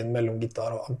dynamikken mellom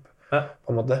gitar og amp. På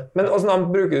en måte. Men hvordan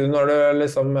amp bruker du når du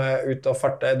liksom er ute og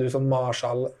farter? Er du sånn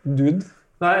Marshall-dude?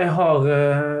 Nei, jeg har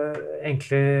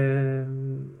egentlig...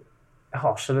 Jeg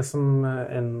har ikke liksom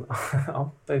en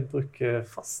amp jeg bruker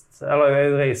fast. Eller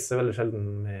jeg reiser veldig sjelden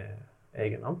med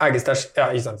egen amp. Egesters, ja,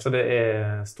 ikke sant. Så det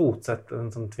er stort sett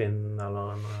en sånn Twin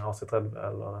eller en AC30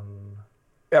 eller en...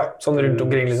 Ja, sånn rundt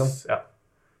omkring liksom. Ja,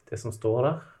 det som står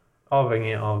der.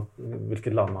 Avhengig av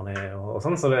hvilket land man er og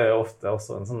sånn, så det er ofte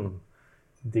også en sånn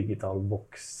digital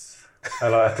boks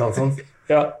eller et eller annet sånt.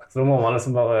 Så da må man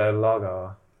liksom bare lage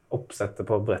oppsettet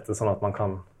på brettet sånn at man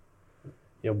kan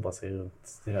jobbe seg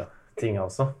rundt de her tingene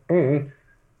også.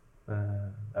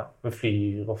 Vi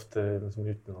flyr ofte liksom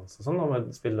utenlands og sånn, og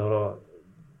vi spiller da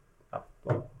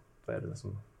er det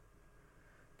liksom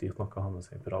dyrt nok å ha med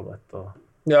seg pedalbrett og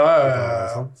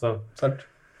sånn.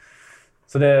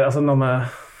 Så det, altså når vi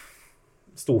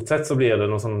stort sett så blir det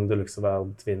noe sånn deluxe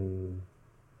Verb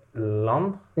Twin-land.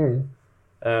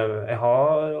 Jeg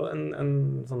har en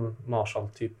sånn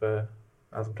Marshall-type,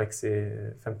 en sånn Plexi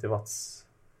 50 watts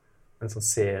en sånn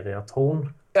serie av Tone.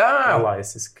 Ja,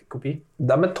 Malaysisk kopi.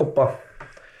 de toppa.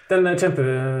 Den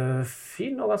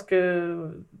kjempefin og ganske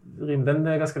rimelig. Den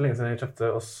ganske lenge siden jeg kjøpte,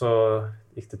 og så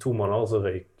gikk det 2 måneder, og så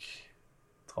røyk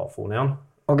trafoen igjen.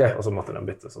 Ok. Og så måtte den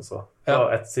byttes, og så.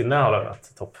 Siden det har det vært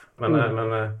topp. Men,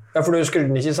 Ja, for du skrur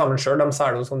den ikke sammen selv, de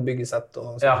ser jo sånn byggesett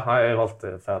og sånn. ja, jeg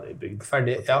valgte ferdig bygd.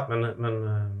 Ferdig, ja.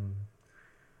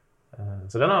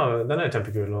 Så den er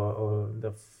kjempekul, og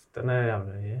den er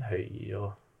jævlig høy,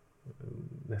 og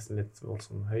nesten litt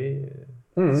voldsomt høy.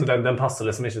 Så den passer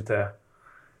liksom ikke til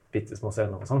bittesmå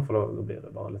scener og sånn, for da blir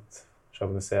det bare litt, selv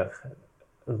om det ser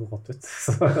rått ut.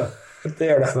 Det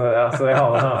gjør det. Så jeg har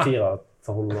den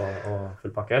 4-12 og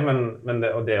full pakke, men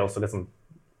det er også litt sånn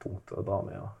tungt å dra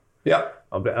med. Ja.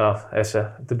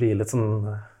 Det blir litt sånn,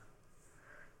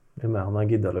 det blir mer og mer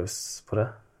giddeløs på det,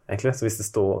 egentlig. Så hvis det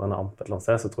står en amp et eller annet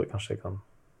sted, så tror jeg kanskje jeg kan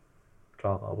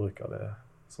klare å bruke det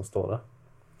som står der.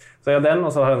 Så jeg har den,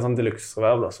 og så har jeg en sånn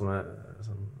deluxe-reverb da, som er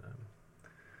sånn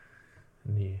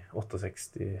ny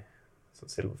 68 sånn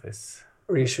Silverface.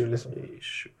 Reissue, liksom.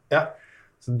 Reissue. Ja.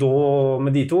 Så da,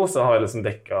 med de to, så har jeg liksom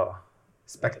dekket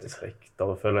Spekter,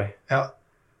 føler jeg. Ja.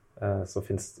 Så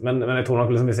men jeg tror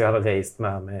nok liksom, hvis jeg hadde reist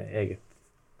mer med eget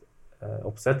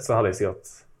oppsett, så hadde jeg sikkert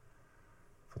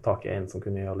fått tak i en som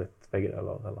kunne gjøre litt begge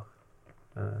deler, eller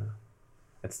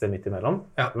et sted midt imellom.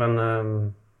 Ja. Men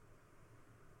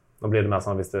nå blir det mer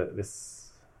sånn, hvis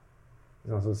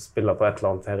jeg spiller på et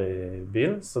eller annet her i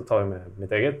byen, så tar jeg med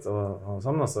mitt eget, og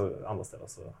sånn, og så andre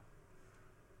steder så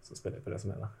spiller jeg på det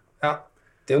som er der. Ja.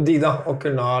 Det er jo digg da, å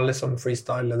kunne liksom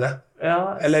freestyle det.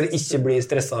 Ja. Eller ikke bli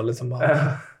stresset liksom av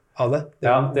det.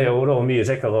 Det er jo da mye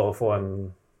kjekkere å få en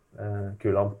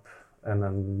kul lamp enn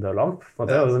en død lamp.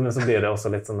 Men så blir det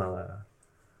også litt sånn der,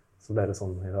 så ble det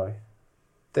sånn i dag.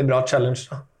 Det er bra challenge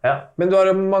da. Ja. Men du har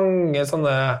jo mange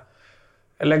sånne,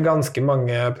 eller ganske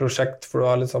mange prosjekt, for du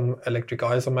har liksom Electric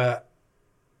Eye, som er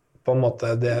på en måte,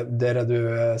 der er du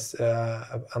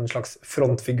en slags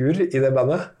frontfigur i det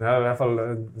bandet. Ja, i hvert fall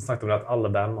snakket om det at alle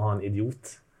band må ha en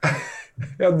idiot.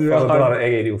 Ja, du har... Da er det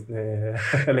jeg idioten i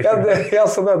Electric Eye. Ja,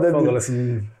 sånn er det. For å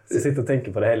liksom sitte og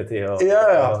tenke på det hele tiden, og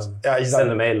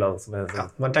sende mailer som er sånn. Ja,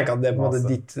 man tenker at det er på en måte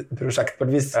ditt prosjekt på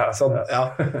et vis. Sånn, ja.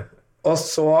 Og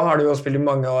så har du jo spilt i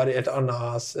mange år i et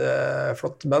annet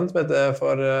flott band som heter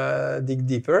for Dig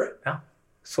Deeper. Ja.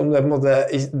 Som det på en måte,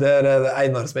 det er det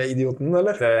Einar som er idioten,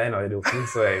 eller? Det er Einar idioten,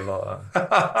 så jeg var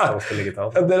å spille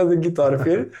gitar. Ja, det er en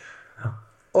gitarfyr.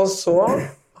 Og så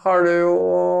har du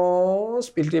jo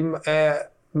spilt i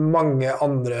mange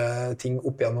andre ting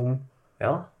opp igjennom.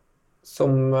 Ja.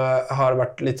 Som har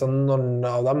vært litt sånn, noen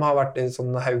av dem har vært litt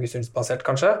sånn Haugesundsbasert,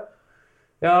 kanskje?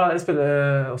 Ja, jeg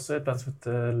spiller også et band som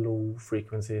heter Low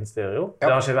Frequency in Stereo. Ja.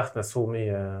 Det har ikke vært med så mye,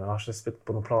 jeg har ikke spilt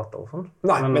på noen plater og sånn.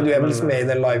 Nei, men du er vel med i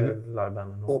det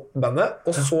live-bandet.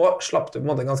 Og så slapp du på en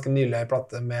måte ganske nylig en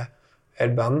plate med et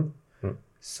band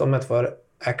som heter for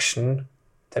Action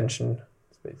Tension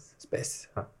Space.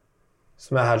 Ja.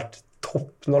 Som er helt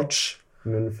top notch.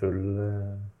 Munnfull...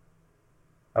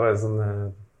 Ja, det er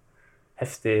sånn...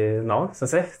 heftig navn,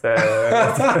 synes jeg. Det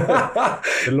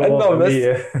lover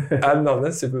mye.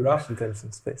 Navnet er superbra. Action Tension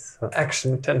Space. Ja.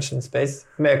 Action Tension Space.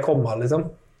 Med komma,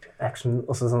 liksom. Action,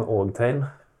 også sånn og-tegn.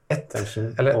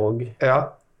 Tension, eller, og,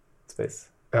 Space.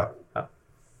 Ja.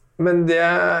 Men det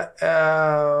er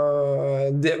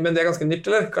ganske nytt,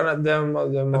 eller? Det må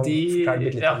fortelle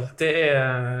litt litt om det. Det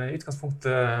er i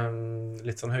utgangspunktet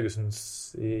litt sånn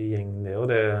Haugesunds gjeng det, og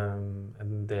det er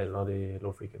en del av de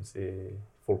low frequency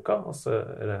folka, og så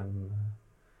er det en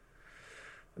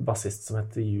bassist som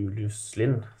heter Julius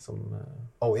Lind, som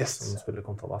spiller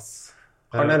kontrabass.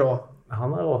 Han er rå.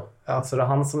 Han er rå. Ja. Så det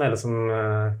er han som er liksom,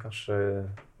 kanskje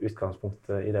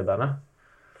utgangspunktet i det bandet,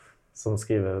 som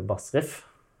skriver bassriff,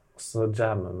 og så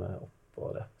jammer vi opp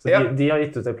på det. Så de har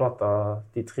gitt ut en plate,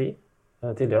 de 3,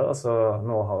 tidligere, og så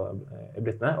nå har jeg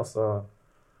blitt med, og så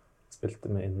spilte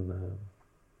vi inn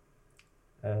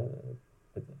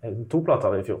 2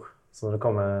 plater i fjor. Så det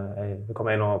kommer en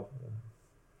nå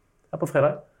på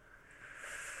fredag.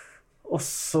 Og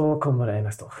så kommer det en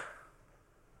neste år.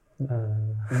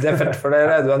 Det er fett, for der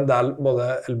er du en del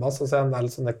både elbass og så en del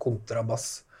sånne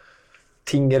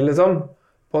kontrabass-tinger, liksom.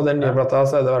 På den nye plata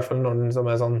så er det i hvert fall noen som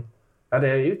er sånn... Ja, det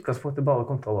er i utgangspunktet bare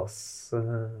kontrabass.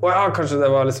 Ja, kanskje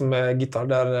det var liksom gitar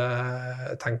der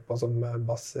tenkt på som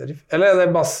bassriff. Eller er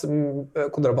det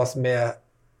kontrabass med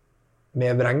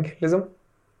vreng, liksom?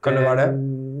 Kan det være det?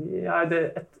 Ja, det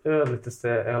er et ørlite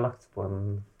sted jeg har lagt på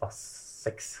en bass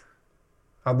 6.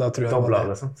 Ja, da tror jeg Dobler,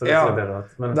 liksom. Så det er det,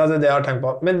 men... det er det jeg har tenkt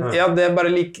på. Men ja, det er bare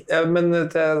men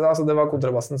altså, det var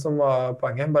kontrabassen som var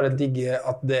poenget. Bare digge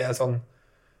at det er sånn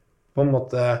på en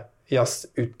måte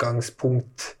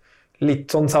jazz-utgangspunkt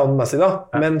litt sånn soundmessig da,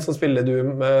 men så spiller du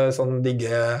med sånn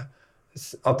digge,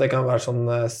 at det kan være sånn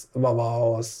Wawa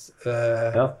og...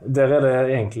 Ja, der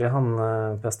det egentlig han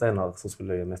Per Steinar som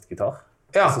spiller mest gitar.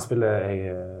 Ja. Så spiller jeg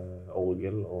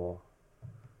orgel og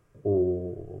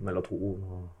mellotron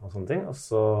og sånne ting, og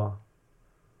så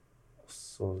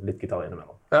litt gitar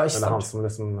innimellom. Ja, men det han som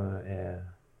liksom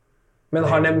Men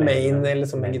han main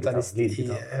liksom gitarist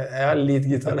Ja, lead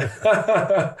gitar.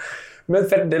 Men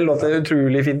det låter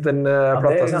utrolig fint, den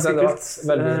plata, synes jeg. Det var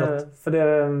veldig rått. For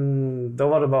da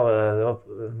var det bare,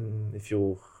 i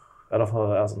fjor, eller for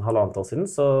en halvannet år siden,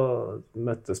 så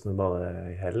møttes vi bare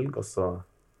i helg, og så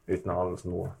uten å ha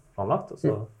noe planlagt, og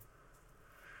så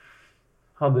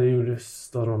hadde Julius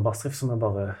da noen bassriff som jeg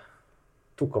bare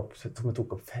tok opp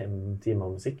 5 timer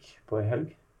musikk på en helg,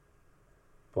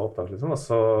 på opptak liksom, og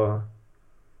så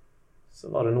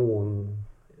var det noen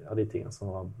av de tingene som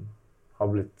har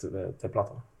blitt til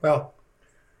plata. Ja.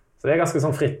 Så det ganske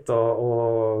sånn fritt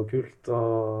og kult,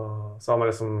 og så har vi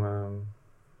liksom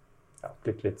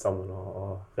klippet litt sammen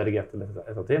og redigert det litt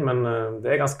etter tid, men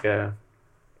det ganske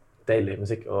deilig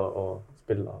musikk å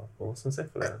spille på, synes jeg.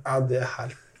 For det. Ja, det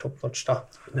helt top notch da.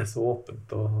 Det så åpent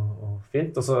og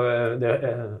fint, og så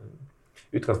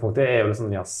utgangspunktet jo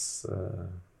liksom jazz,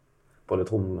 både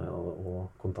tromme og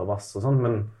kontrabass og sånn,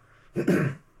 men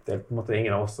det på en måte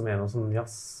ingen av oss som noen sånn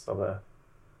jazz av det.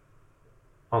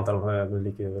 Annet enn at vi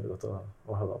liker veldig godt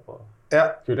å høre på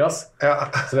kul jazz. Ja.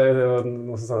 Så det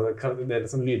noe som sa, det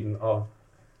liksom lyden av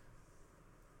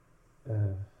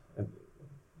et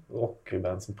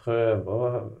rockband som prøver å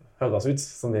høres ut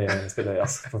som de spiller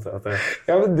jazz.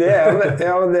 Ja, men det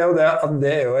jo det, at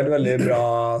det jo et veldig bra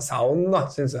sound da,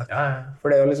 synes jeg. Ja. For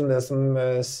det jo liksom det som,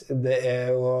 det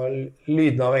jo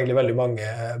lyden av egentlig veldig mange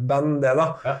band det da.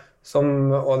 Ja.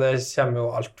 Og det kommer jo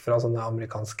alt fra sånne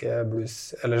amerikanske blues,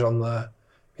 eller sånn,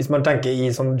 hvis man tenker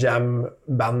i sånn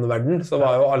jam-band-verden, så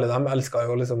var jo alle dem, elsket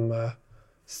jo liksom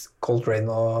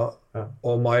Coltrane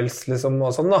og Miles liksom,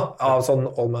 og sånn da, av sånn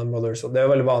All Man Brothers, og det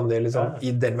jo veldig vanlig liksom i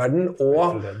den verden,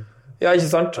 og ja,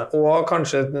 ikke sant? Og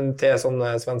kanskje til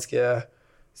sånne svenske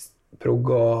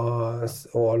prog og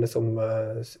liksom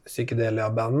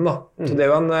psykedelia-band da. Så det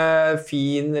jo en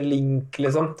fin link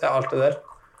liksom til alt det der.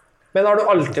 Men har du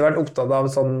alltid vært opptatt av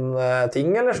sånne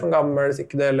ting, eller sånn gammel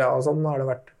psykedelia og sånn har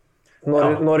det vært?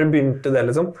 Når begynte det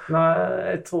liksom? Nei,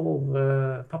 jeg tror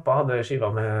pappa hadde skiva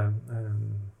med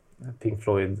Pink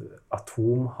Floyd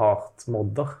Atom Heart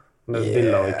Modder med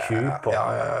bilder i ku på. Ja.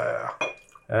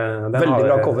 Veldig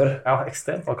bra cover. Ja,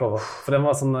 ekstremt bra cover. For den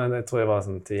var sånn, jeg tror jeg var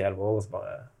sånn 10-11 år, og så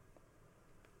bare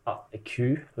en ku,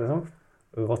 liksom.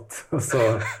 Rått. Og så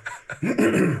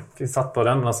vi satt på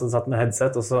den, og så satt med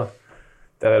headset, og så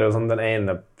der det jo sånn, den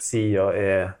ene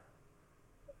siden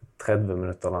 30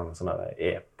 minutter lang sånn der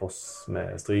epos med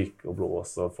stryk og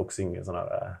blås, og folk synger sånn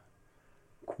der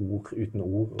kor uten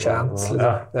ord. Chants,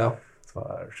 liksom. Ja. Så var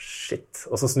det shit.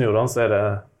 Og så snur den, så det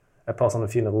et par sånne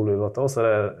fine rolige låter, og så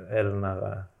det den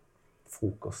der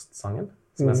frokostsangen,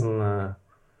 som sånn,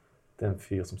 det en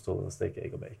fyr som står og steker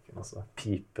egg og bacon, og så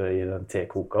piper i den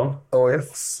tekokeren, og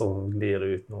så glir det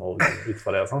ut noe ut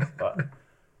fra det, og sånn. Bare,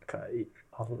 hva i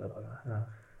alle dager? Ja.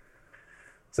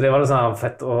 Så det var litt sånn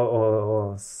fett å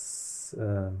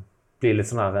bli litt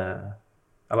sånn her,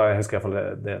 eller jeg husker i hvert fall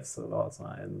det så var et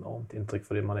sånn enormt inntrykk,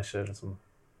 fordi man ikke liksom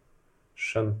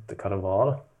skjønte hva det var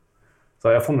da. Så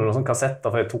jeg har funnet noen sånne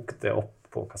kassetter, for jeg tok det opp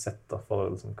på kassetter for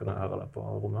å liksom kunne høre det på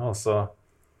rommet, og så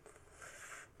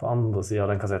på andre siden av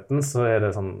den kassetten så det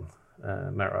sånn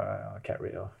Mariah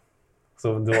Carey, og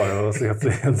så det var jo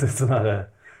sikkert en sånn her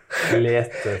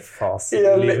letefase i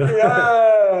livet.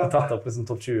 Jeg tatt opp liksom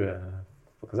topp 20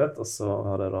 på kassett, og så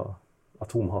var det da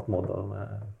Atom Heart Modder med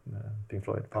Pink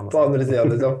Floyd på andre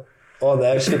siden liksom.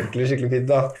 Det skikkelig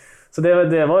fint da. Så det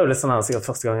var jo litt sånn her, sikkert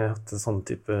første gang jeg hørte sånn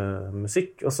type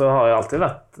musikk, og så har jeg alltid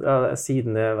vært,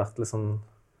 siden det har vært litt sånn,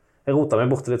 jeg rotet meg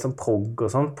bort til litt sånn prog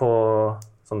og sånn, på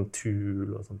sånn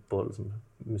Tool og sånn, på liksom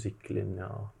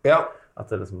musikklinjer, at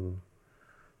det liksom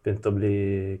begynte å bli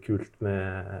kult med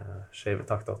skjeve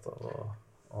taktarter,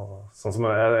 og sånn som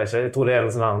jeg tror det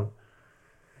en sånn her,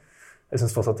 jeg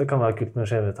synes fortsatt det kan være kult med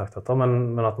skjeve taktarter,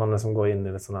 men at man liksom går inn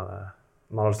i litt sånn her,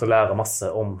 man har lyst til å lære masse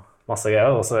om masse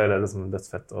greier, og så det liksom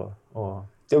dødsfett.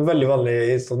 Det jo veldig vanlig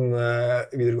i sånn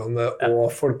videregående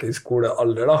og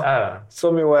folkehøyskolealder da,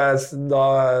 som jo da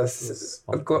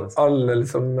alle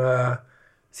liksom,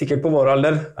 sikkert på vår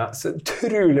alder, så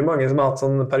utrolig mange som har hatt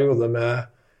sånn periode med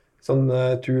sånn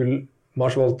Tool,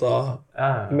 Mars Volta,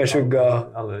 Meshuggah,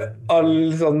 all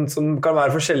sånn som kan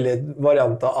være forskjellige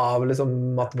varianter av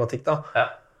liksom matematikk da.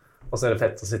 Og så det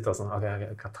fett å sitte og sånn, ok,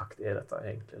 hva takt dette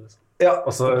egentlig? Liksom. Ja,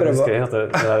 og så husker jeg at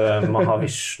det der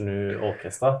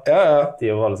Mahavishnu-orkester, de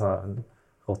var litt sånn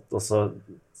rått, og så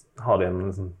har de en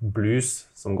liksom, blues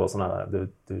som går sånn her,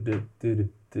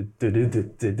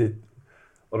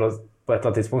 og da, på et eller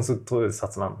annet tidspunkt så tror jeg det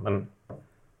satt sånn, men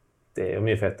det jo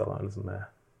mye fetere, liksom, med,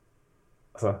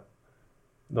 altså,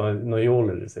 nå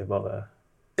gjorde det seg bare,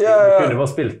 de kunne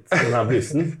bare spilt den her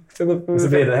bluesen, og så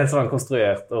blir det helt sånn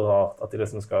konstruert og rart at de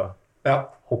liksom skal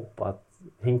hoppe,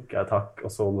 hinke et hakk,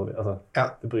 og så går vi, altså,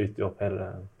 det bryter jo opp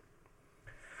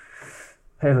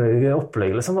hele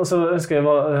opplegget, liksom, og så husker jeg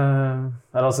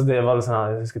eller altså, det var litt sånn her,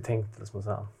 jeg husker jeg tenkte liksom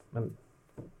sånn, men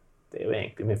det jo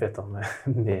egentlig mye fetere med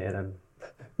den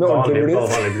vanlig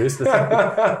blues, liksom.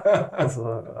 Altså,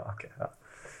 ok,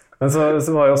 Men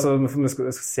så var jeg også, vi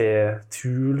skulle se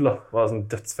Tool, da, var sånn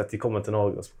dødsfett, de kom til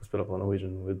Norge og spille på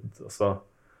Norwegian Wood, og så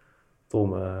dro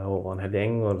vi over en hel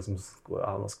gjeng, og liksom,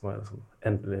 nå skal vi liksom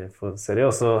endelig få se de,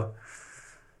 og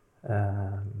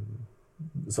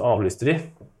så avlyste de,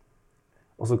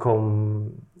 og så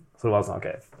det var sånn, ok,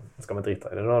 skal vi drite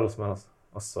i det da, liksom,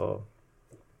 og så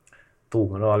dro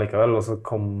vi da likevel, og så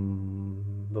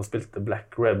da spilte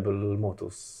Black Rebel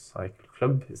Motorcycle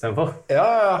Club i stedet for.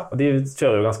 Og de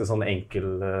kjører jo ganske sånn enkel,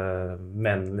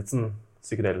 men litt sånn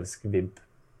psykedelisk vibb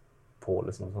på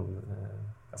liksom sånn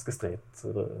ganske straight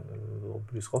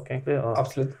bluesrock egentlig.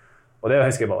 Absolutt. Og det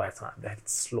husker jeg bare helt sånn, det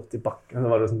helt slått i bakken.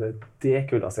 Det var liksom det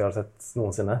kuleste jeg hadde sett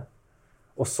noensinne.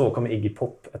 Og så kom Iggy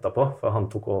Pop etterpå, for han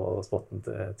tok over spotten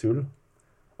til Tool.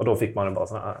 Og da fikk man jo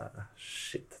bare sånn,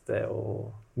 shit, det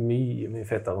jo mye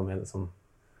fetere med liksom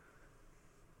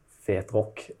fet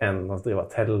rock enn å drive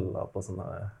og telle på sånne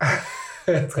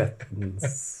 13,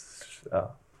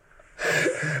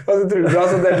 Hva tror du?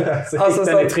 Altså,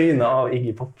 den i trynet av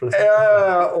Iggy Pop. Liksom.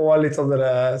 Og litt sånn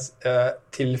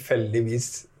tilfeldigvis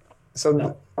sånn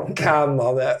canna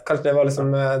det. Kanskje det var liksom,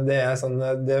 det sånn,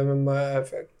 det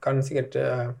kan sikkert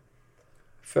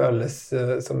føles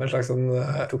som en slags sånn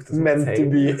meant to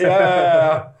be.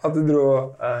 At du dro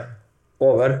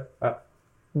over.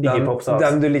 Iggy Pop sa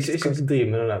at du ikke drive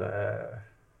med den der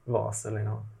vasen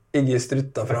lenger. Iggy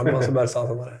strutta frem, og så bare sa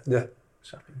sånn der, du,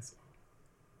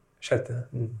 skjøtte det.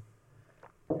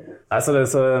 Nei, så det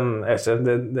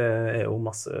jo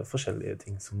masse forskjellige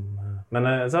ting som... Men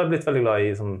så har jeg blitt veldig glad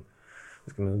i sånn,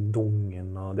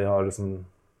 Dungen, og det har liksom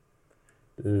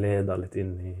ledet litt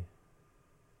inn i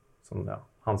sånn,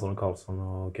 Hansson og Karlsson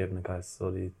og Kebnekaise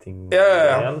og de tingene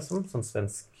liksom, sånn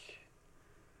svensk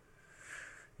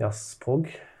jazzprog,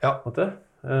 på en måte.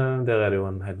 Der det jo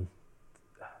en helt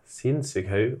sinnssyk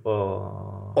høy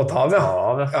og tav,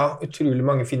 ja. Utrolig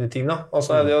mange fine ting, da. Og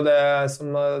så det jo det som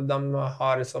de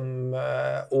har som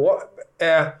de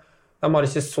har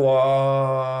ikke så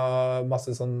masse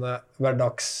sånn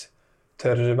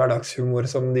tørr hverdagshumor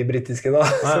som de britiske, da.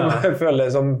 Som jeg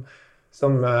føler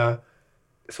som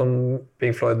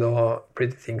Pink Floyd og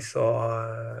Pretty Things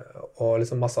og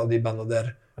liksom masse av de bandene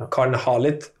der kan ha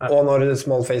litt, og når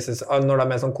Small Faces, når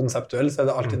de sånn konseptuelle, så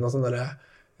det alltid noe sånn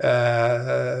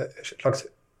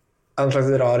en slags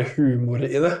rar humor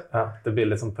i det. Ja, det blir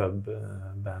litt sånn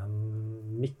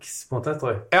pub-band-mix, på en måte,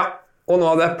 tror jeg. Ja, og nå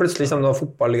det plutselig sånn noe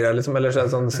fotballgreier, liksom, eller så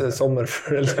det sånn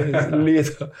sommerfølelse, lyd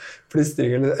og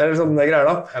plystring, eller sånne greier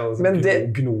da. Eller sånn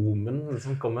gnomen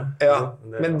som kommer. Ja,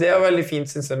 men det veldig fint,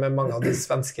 synes jeg, med mange av de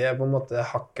svenske, på en måte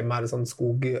hakket mer sånn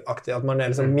skogaktig, at man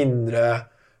liksom mindre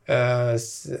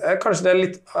kanskje det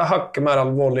litt hakket mer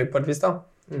alvorlig på et vis da,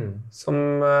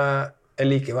 som jeg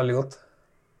liker veldig godt.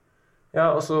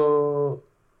 Ja, og så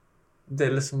det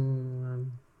liksom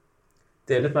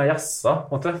det litt mer jazza,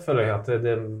 på en måte, føler jeg at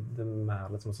det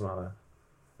mer liksom sånn her,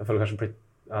 jeg føler kanskje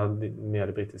mye av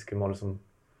de britiske må liksom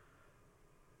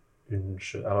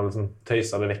eller liksom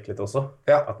tøyse det vekk litt også,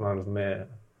 at man liksom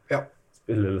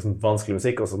spiller liksom vanskelig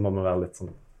musikk, og så må man være litt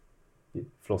sånn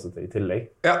flåsete i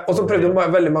tillegg. Ja, og så prøvde jo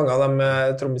veldig mange av dem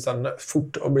trommisene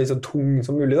fort å bli så tung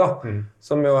som mulig, da.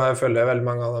 Som jo jeg føler veldig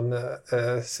mange av dem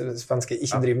svenske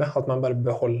ikke driver med, at man bare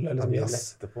beholder liksom jazz.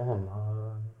 De lette på hånda,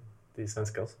 de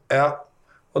svenske, altså. Ja,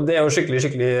 og det jo skikkelig,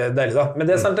 skikkelig deilig, da. Men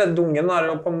det sant, Dungen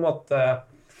jo på en måte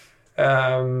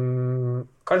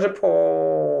kanskje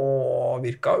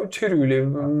påvirket utrolig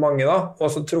mange, da, og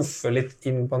så truffet litt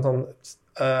inn på en sånn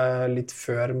litt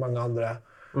før mange andre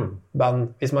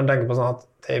band, hvis man tenker på sånn at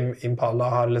Tame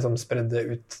Impala har liksom spredd det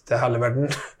ut til hele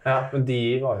verden. Ja, men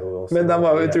de var jo også... Men de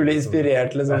var jo utrolig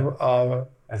inspirert liksom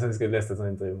av... Jeg synes jeg leste et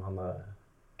sånt intervju med han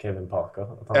Kevin Parker,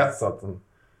 at han sa at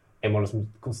jeg må liksom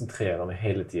konsentrere meg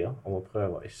hele tiden om å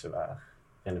prøve å ikke være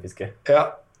rennefiske. Ja.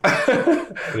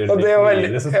 Og det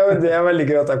veldig, det veldig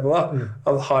gøy å tenke på, da.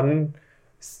 At han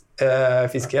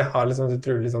fiske har liksom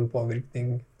utrolig sånn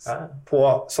påvirkning på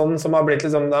sånn som har blitt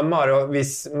liksom, de har jo,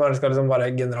 hvis man skal liksom bare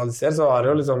generalisere, så har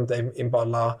jo liksom Tame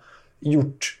Impala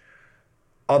gjort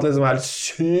at liksom helt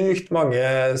sykt mange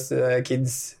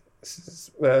kids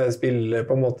spiller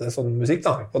på en måte sånn musikk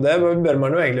da, og det bør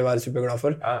man jo egentlig være superglad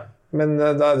for. Men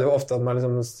da det jo ofte at man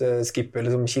liksom skipper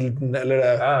liksom kilden, eller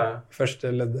det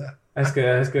første leddet.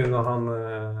 Jeg husker når han,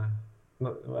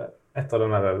 etter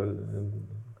den der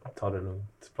Ta det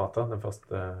lugnt-plata, den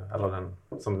første, eller den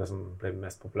som liksom ble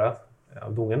mest populær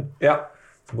av Dungen.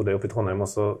 Så bodde jeg oppe i Trondheim, og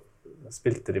så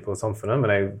spilte de på Samfunnet, men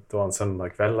det var en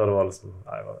søndag kveld, og det var liksom,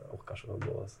 jeg orket ikke å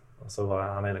gå. Og så var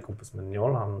han ene kompis med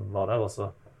Njål, han var der, og så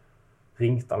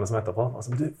ringte han liksom etterpå.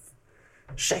 Altså, du,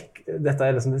 sjekk, dette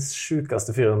liksom det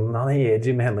sykeste fyren, han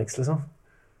Jimi Hendrix, liksom.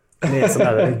 Med sånn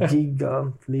der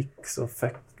gigant, liks og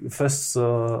føss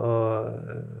og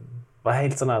var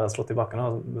helt sånn der slått i bakken,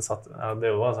 og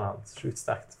det var sånn sjukt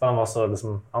sterkt, for han var så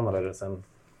liksom annerledes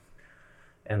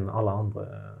enn alle andre.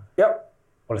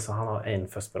 Og liksom han har en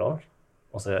førstpedal,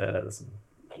 og så det liksom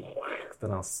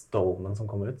den der stormen som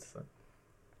kommer ut.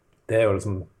 Det jo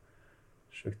liksom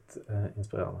sjukt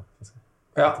inspirerende.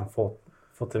 At han får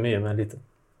til mye med lite.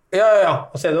 Ja.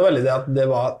 Og så det jo veldig det at det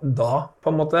var da, på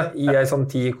en måte, i en sånn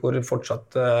tid hvor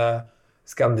fortsatt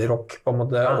Scandi-rock, på en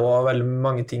måte, og veldig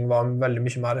mange ting var veldig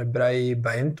mye mer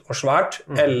breibeint og svært,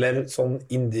 eller sånn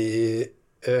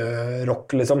indie-rock,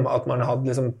 liksom, at man hadde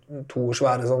liksom to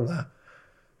svære sånne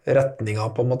retninger,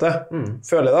 på en måte,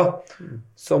 føler jeg da,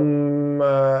 som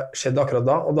skjedde akkurat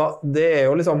da, og da, det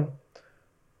jo liksom,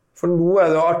 for nå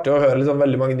det jo artig å høre liksom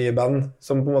veldig mange nye band,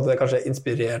 som på en måte kanskje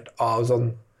inspirert av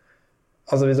sånn,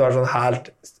 altså hvis du har sånn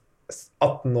helt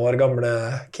 18 år gamle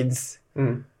kids,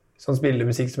 som spiller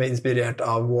musikk som inspirert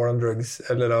av War on Drugs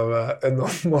eller av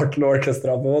Unknown Mortal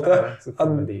Orchestra på en måte.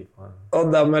 Og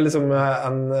det liksom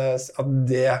at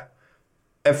det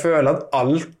jeg føler at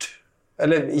alt,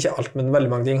 eller ikke alt, men veldig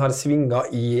mange ting har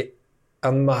svinget i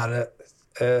en mer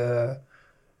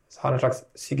har en slags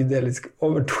psykedelisk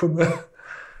overtone.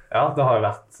 Ja, det har jo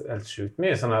vært helt sjukt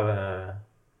mye sånn der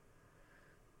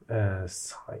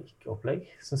psyk-opplegg,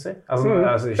 synes jeg.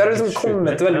 Altså, det liksom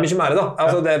kommet til veldig mye mer da.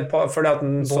 Altså, det fordi at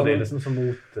den både liksom som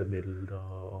motebild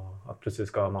og at plutselig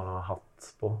skal man ha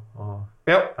hatt på og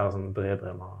eller sånn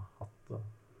bredremma hatt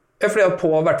fordi at på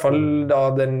hvert fall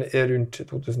da den rundt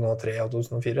 2003 og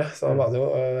 2004 så var det jo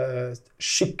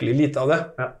skikkelig lite av det.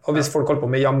 Og hvis folk holdt på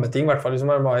med jammeting, i hvert fall hvis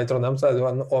man var i Trondheim, så det jo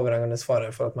en overhengende fare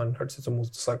for at man hørtes ut som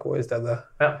Motorpsycho i stedet.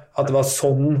 At det var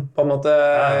sånn på en måte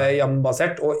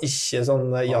jambasert, og ikke sånn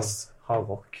jazz.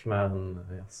 Hardrock med en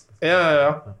jazz.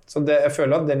 Ja. Så jeg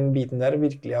føler at den biten der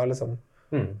virkelig har liksom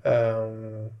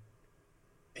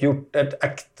gjort et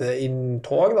ekte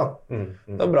inntog da.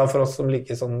 Det bra for oss som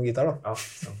liker sånn gitar da.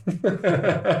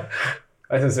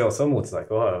 Jeg synes jo også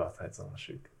Motorpsycho har vært helt sånn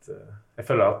sjukt. Jeg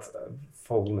føler at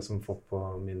folk på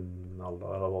min alder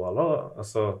eller vår alder,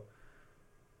 altså,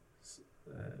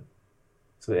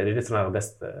 så de litt sånne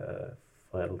beste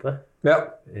foreldre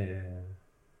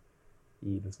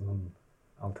i liksom sånn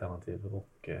alternative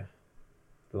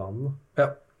rock-land.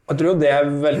 Jeg tror jo det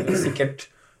veldig sikkert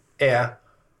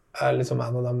liksom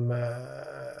en av dem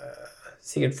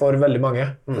sikkert for veldig mange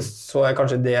så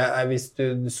kanskje det hvis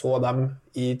du så dem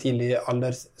i tidlig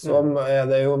alder så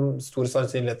det jo stor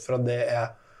sannsynlighet for at det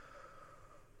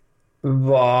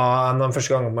var en av de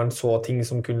første gangene man så ting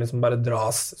som kunne liksom bare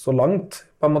dras så langt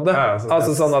på en måte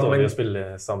altså sånn at man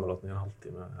spiller samme låten i en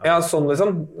halvtime sånn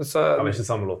liksom så, eller ikke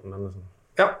samme låten, men liksom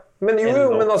men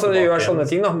men altså det gjør sånne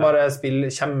ting da bare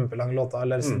spille kjempelange låter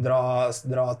eller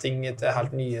dra ting til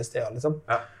helt nye steder liksom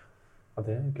Ja,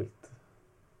 det kult.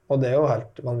 Og det jo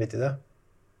helt vanvittig det.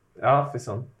 Ja, for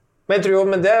sånn. Men jeg tror jo,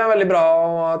 men det veldig bra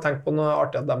å tenke på noe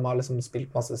artig at de har liksom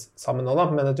spilt masse sammen nå da,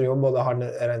 men jeg tror jo både han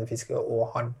Reine Fiske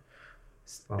og han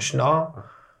Sna,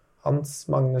 Hans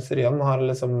Magnus Ryan har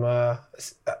liksom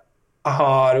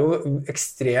har jo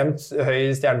ekstremt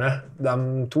høy stjerne, de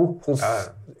to, hos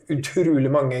utrolig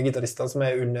mange gitarister som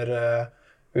under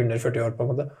 40 år på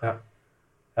en måte. Ja,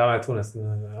 jeg tror nesten,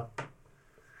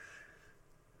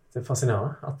 Det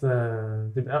fascinerende at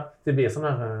det blir sånn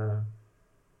her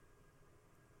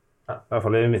i hvert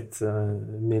fall i mitt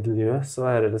miljø så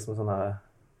det liksom sånn her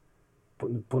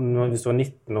hvis du var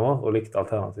 19 år og likte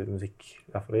alternativ musikk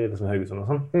i hvert fall i liksom Haugesund og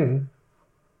sånn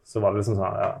så var det liksom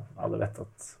sånn alle vet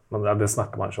at det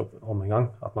snakker man ikke om en gang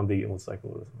at man digger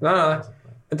Motorpsycho liksom. Nei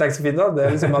jeg tenker så fint da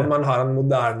det liksom at man har en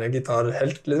moderne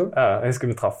gitarhelt liksom jeg husker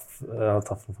vi traff noen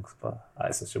folk på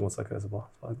jeg synes ikke Motorpsycho så bra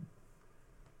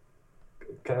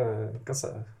Hva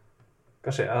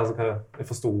skjer? Altså, jeg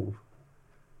forstår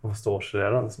ikke det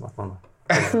da, liksom at man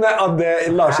Nei, at det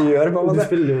lar seg gjøre, på en Du måte.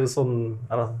 spiller jo sånn,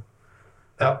 eller?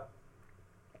 Ja.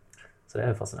 Så det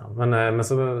er jo fascinerende. Men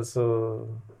så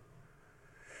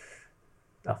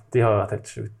ja, de har vært helt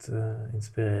sjukt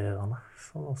inspirerende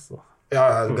for oss. Ja,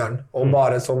 gæren. Og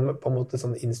bare som på en måte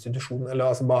sånn institusjon,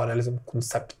 eller altså bare liksom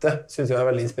konseptet, synes jeg er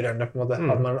veldig inspirerende på en måte.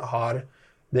 At man har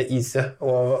det i seg,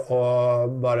 og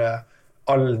bare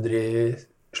aldri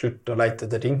slutte å lete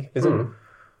etter ting, liksom.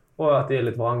 Og at de er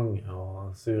litt vrange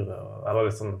og sure, eller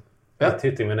litt sånn litt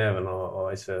hytting med neven, og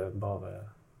ikke bare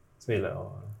smile,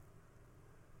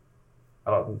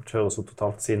 eller kjøre så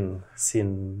totalt sin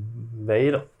vei,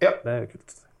 da. Ja. Det er jo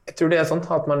kult. Jeg tror det er sånn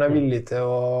at man er villig til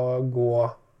å gå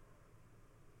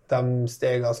de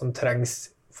stegene som trengs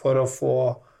for å få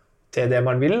til det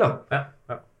man vil, da. Ja.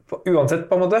 Uansett,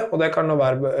 på en måte. Og det kan jo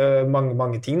være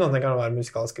mange ting, da. Det kan jo være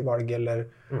musikalske valg, eller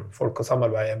folk å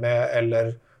samarbeide med,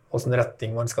 eller hvilken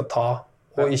retning man skal ta,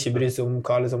 og ikke bry seg om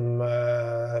hva liksom,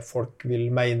 folk vil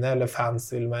mene, eller fans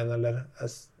vil mene, eller...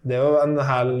 Det er jo en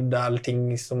hel del ting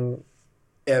som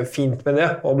er fint med det,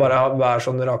 og bare være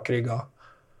sånn rakrygget,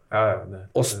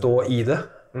 og stå i det.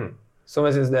 Som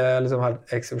jeg synes det er liksom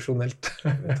helt eksepsjonelt.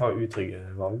 Ta utrygge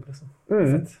valg, liksom.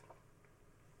 Fett.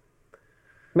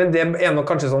 Men det er nok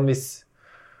kanskje sånn hvis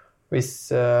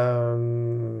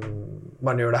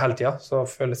man gjør det hele tiden, så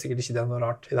føles sikkert ikke det noe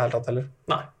rart i det hele tatt heller.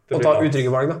 Nei. Å ta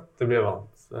utrygge valg, da. Det blir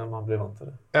vant. Man blir vant til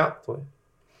det, Ja. tror jeg.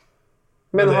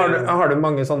 Men har du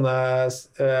mange sånne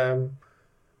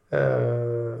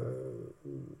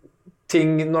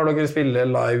ting når dere spiller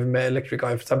live med Electric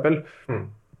Eye, for eksempel,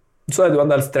 så er det jo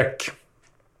en del strekk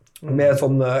med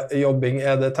sånn jobbing.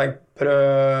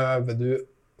 Prøver du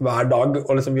hver dag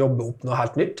å liksom jobbe opp noe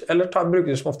helt nytt, eller bruker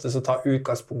du som oftest å ta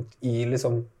utgangspunkt i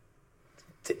liksom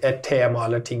et tema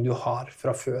eller ting du har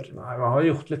fra før? Nei, man har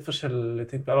gjort litt forskjellige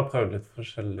ting, eller prøvd litt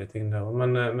forskjellige ting der,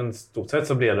 men stort sett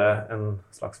så blir det en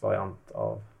slags variant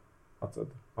av at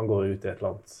man går ut i et eller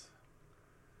annet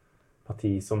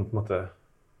parti som på en måte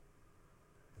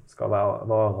skal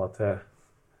vare til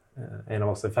en av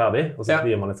oss er ferdig, og så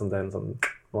blir man litt sånn, nå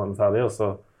er man ferdig, og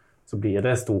så blir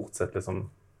det stort sett liksom,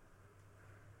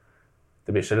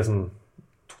 det blir ikke liksom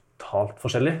totalt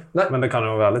forskjellig, men det kan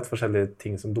jo være litt forskjellige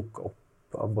ting som dukker opp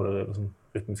av både liksom,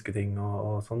 rytmiske ting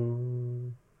og sånn.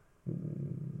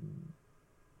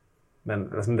 Men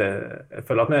liksom jeg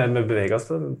føler at vi beveger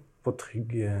oss på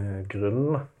trygg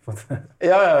grunn.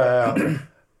 Ja.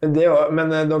 Men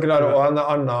dere har også en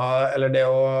annen, eller det er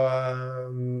jo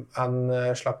en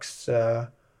slags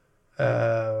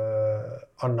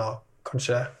annen,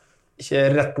 kanskje ikke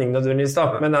retning nødvendigvis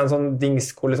da, men en sånn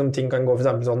dings hvor liksom ting kan gå for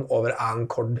eksempel sånn over en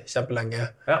kord kjempelenge.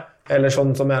 Eller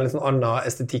sånn som er en litt sånn annen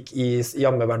estetikk i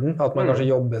jammeverden, at man kanskje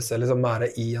jobber seg liksom mer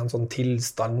i en sånn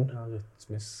tilstand. Ja,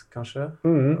 rytmisk kanskje.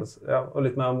 Ja, og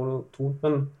litt mer monotont,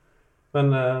 men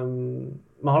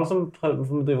vi har liksom prøvd,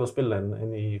 for vi driver og spiller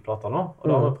en ny plate nå, og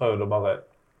da har vi prøvd å bare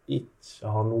ikke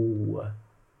ha noe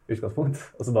utgangspunkt,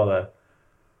 og så bare,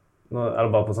 nå er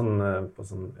det bare på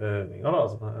sånn øvinger da,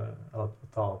 eller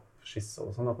ta opp skisser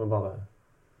og sånn, at vi bare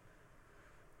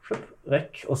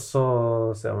rekk, og så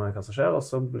ser vi hva som skjer, og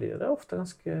så blir det ofte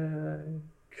ganske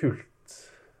kult.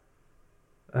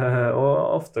 Og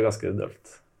ofte ganske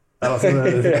dølt.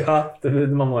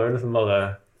 Man må jo liksom bare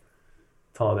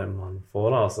ta det man får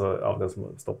da, og så av det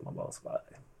så stopper man bare, så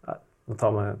bare, nå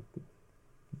tar vi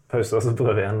pause og så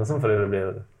prøver vi igjen, liksom, fordi det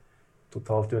blir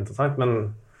totalt uinteressant,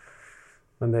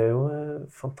 men det er jo en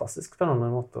fantastisk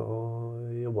spennende måte å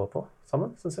jobbe på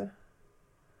sammen, synes jeg.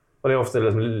 Og det er ofte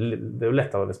liksom, det er jo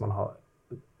lettere hvis man har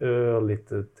et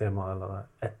ørlite tema eller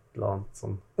et eller annet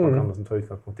som man kan liksom ta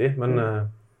utgangspunkt i, men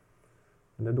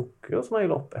det dukker jo som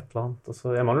regel opp et eller annet, og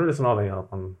så er man jo liksom avhengig av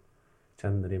at man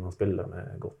kjenner de man spiller med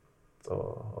godt,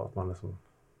 og at man liksom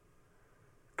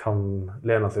kan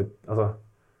lene seg, altså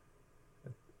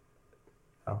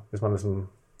ja, hvis man liksom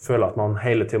føler at man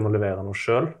hele tiden må levere noe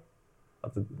selv,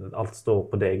 at alt står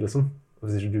på deg liksom, og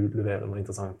hvis ikke du leverer noe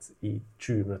interessant i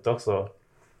 20 minutter,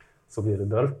 så blir det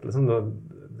dølt, liksom.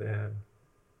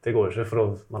 Det går ikke, for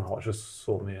man har ikke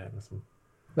så mye liksom,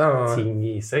 ting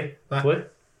i seg, tror jeg.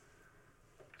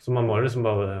 Så man må liksom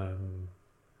bare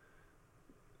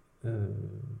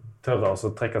tørre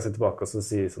å trekke seg tilbake og så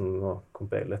si sånn, nå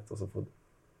komper jeg litt, og så får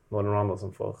nå er det noen andre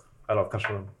som får, eller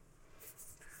kanskje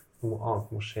noe annet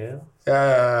må skje.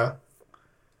 Ja.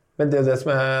 Men det er det som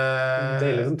er... Det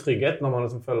er litt sånn trygghet når man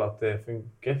liksom føler at det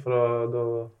funker, for da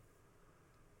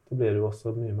blir det jo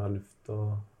også mye mer luft, og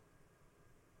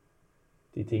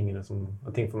de tingene som,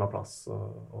 ting får mer plass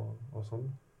og sånn.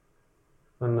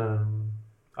 Men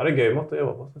ja, det er gøy måte å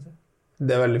jobbe på, synes jeg.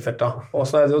 Det er veldig fett da. Og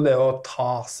så er det jo det å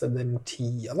ta seg den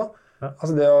tida da. Ja.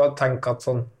 Altså det å tenke at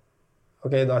sånn,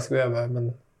 ok, da skal vi øve, men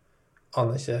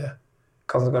aner ikke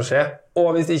hva som kan skje. Og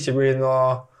hvis det ikke blir noe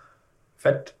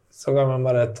fett, så kan man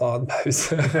bare ta en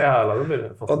pause. Ja, eller det blir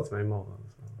det fortsatt med i morgen.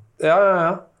 Ja.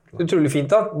 Utrolig fint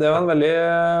da. Det var en veldig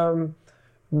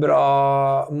bra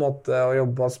måte å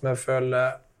jobbe på som jeg føler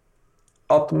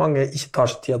at mange ikke tar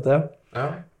seg tid til. Ja.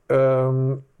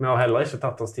 Vi har heller ikke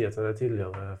tatt oss tid til det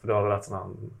tidligere, for det har vært sånn at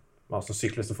vi har så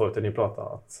sykt lyst til å få ut en ny plate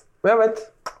at jeg vet.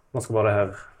 Man skal bare her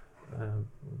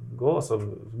gå, og så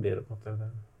blir det på en måte det.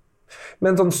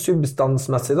 Men sånn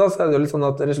substansmessig da, så er det jo litt sånn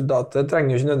at resultatet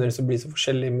trenger jo ikke nødvendigvis å bli så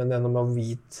forskjellig, men det er noe med å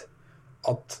vite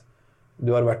at du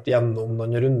har vært gjennom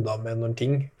noen runder med noen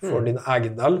ting for din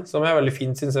egen del, som er veldig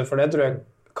fint, synes jeg, for det tror jeg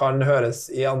kan høres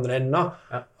i andre enden.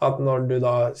 Ja. At når du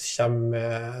da kommer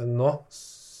med noe,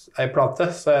 en plate,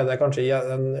 så er det kanskje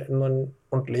noen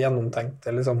ordentlig gjennomtenkt,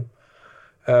 liksom.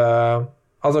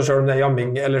 Altså selv om det er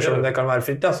jamming, eller selv om det kan være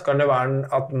fritt, ja, så kan det være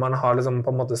at man har liksom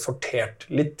på en måte sortert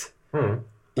litt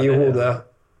i hodet.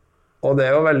 Og det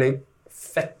er jo veldig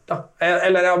fett, da.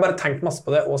 Eller jeg har bare tenkt masse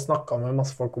på det, og snakket med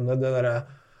masse folk om det, det der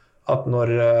at når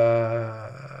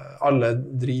alle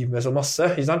driver så masse,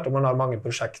 ikke sant? Og man har mange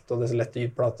prosjekt, og det er så lett å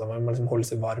gi plater, man må liksom holde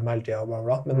seg varm hele tiden, bla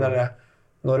bla. Men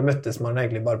når møttes man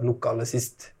egentlig bare på lokalet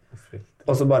sist,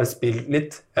 og så bare spilt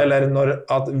litt, eller når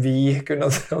at vi kunne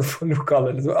dra på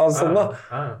lokalet, liksom. Altså sånn da.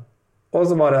 Og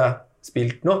så bare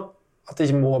spilt noe, at det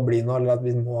ikke må bli noe, eller at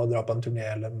vi må dra på en turné,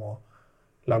 eller må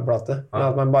lage plate, men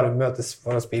at man bare møtes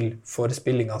for å spille for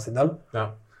spillinga sin del. Ja,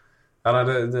 nei,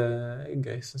 det er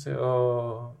gøy, synes jeg, og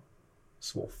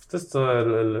så oftest så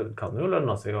kan det jo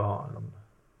lønne seg å ha en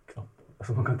knapp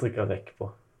som man kan trykke rekk på.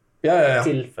 Ja.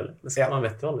 Tilfelle, man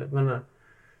vet jo aldri,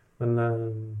 men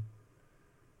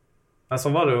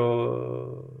sånn var det jo.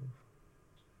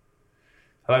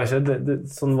 Jeg vet ikke,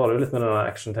 sånn var det jo litt med den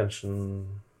Action Tension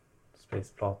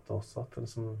Space-plata også, at det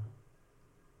liksom,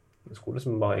 vi skulle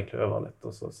liksom bare egentlig øve litt,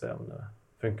 og så se om det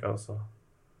funker, og så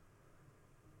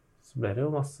ble det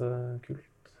jo masse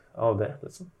kult av det,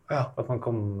 liksom. Ja. At man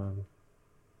kom, men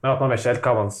at man vet ikke helt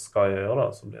hva man skal gjøre da,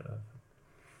 så blir det.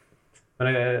 Men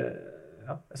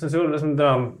jeg synes jo liksom det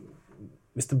der,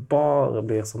 hvis det bare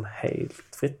blir sånn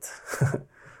helt fritt,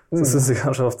 så synes jeg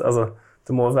kanskje ofte, altså,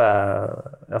 det må være,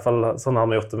 i hvert fall sånn har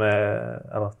vi gjort det med,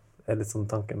 eller er litt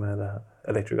sånn tanke med det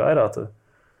Electric Eye, da, at du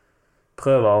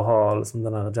prøver å ha liksom,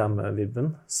 den der jamme-vibben,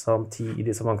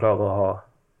 samtidig som man klarer å ha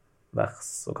vers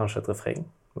og kanskje et refreng,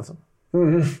 liksom.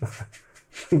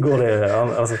 Går det,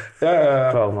 altså,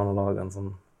 klarer man å lage en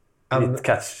sånn litt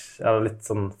catch, eller litt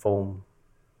sånn form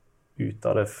ut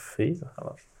av det fri,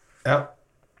 eller? Ja.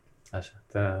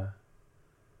 Det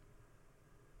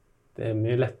er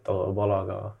mye lettere å bare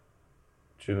lage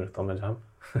 20 minutter med jam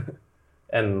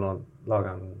enn å lage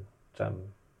en jam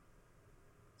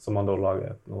som man da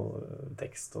lager noe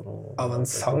tekst og noe... Av en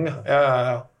sang,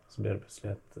 ja. Så blir det plutselig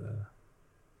et...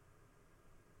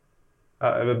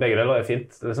 begge deler er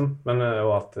fint, liksom, men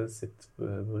og alltid sitt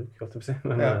bruk, holdt jeg på å si.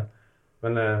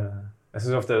 Men jeg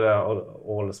synes ofte det er å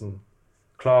liksom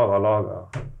klare å lage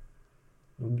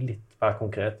litt mer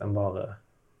konkret enn bare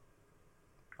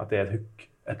at det er et hook,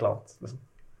 et eller annet, liksom,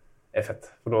 er fett.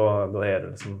 For da er det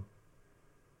liksom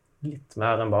litt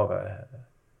mer enn bare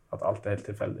at alt er helt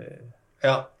tilfeldig.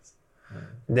 Ja,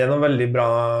 det er noe veldig bra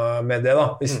med det da,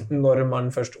 når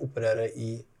man først opererer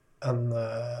i en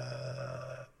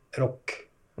rock,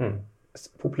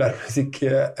 populærmusikk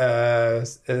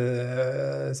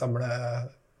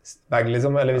samlebag,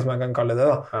 liksom, eller hvis man kan kalle det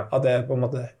da, at det er på en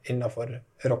måte innenfor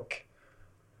rock.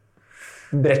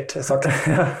 Bredt sagt.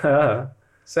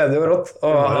 Så er det jo rått å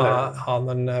ha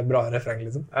en bra refreng,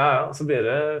 liksom. Ja, så blir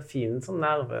det fin sånn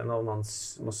nerve når man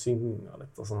må synge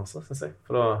litt og sånn også, synes jeg.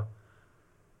 For da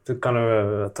det kan jo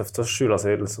være tøft å skjule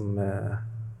seg liksom, med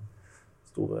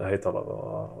store høyttalere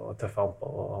og tøffe amper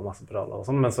og masse pedaler og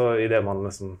sånn, men så i det man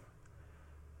liksom...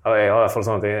 Jeg har i hvert fall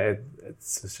sånn at jeg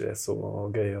synes det er så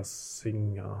gøy å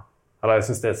synge. Eller jeg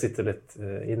synes det sitter litt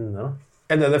inne, da.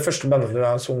 Er det det første bandet du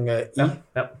har sunget i?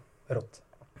 Ja. Rått.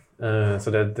 Så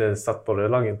det satt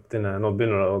både langt inne. Nå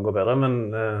begynner det å gå bedre, men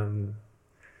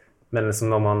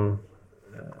liksom når man...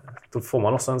 Da får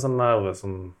man også en sånn nerve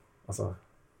som... Altså,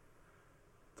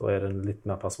 da er det litt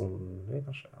mer personlig,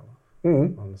 kanskje.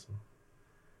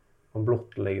 Man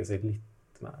blottlegger seg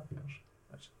litt mer, kanskje.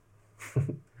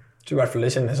 I hvert fall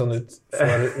det kjennes sånn ut for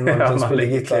noen som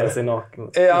spiller gitar.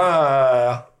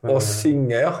 Ja. Og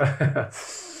synge, ja.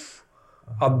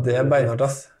 Ja, det er beinhardt,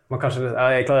 ass. Jeg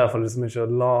klarer i hvert fall liksom ikke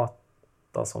å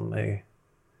late som jeg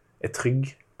er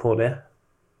trygg på det.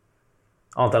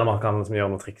 Annet enn at man kan liksom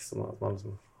gjøre noe triks, som at man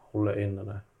liksom holder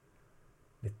øynene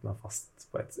litt mer fast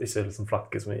på et, ikke liksom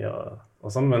flakke så mye og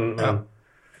sånn, men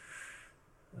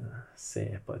se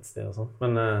på et sted og sånt.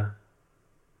 Men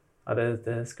ja,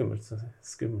 det skummelt, synes jeg.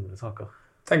 Skumle saker.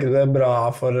 Tenker du det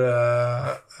bra for,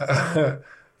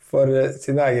 for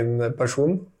sin egen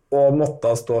person å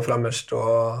måtte stå fremmerst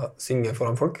og synge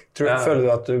foran folk? Føler du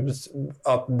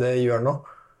at det gjør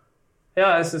noe?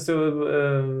 Ja, jeg synes jo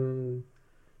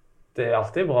det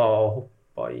alltid bra å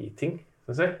hoppe i ting,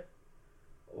 synes jeg.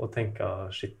 Og tenke,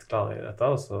 shit, klarer jeg dette?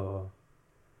 Og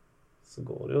så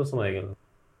går det jo som regel.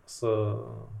 Så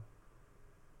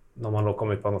når man da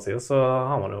kommer ut på andre siden, så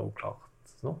har man jo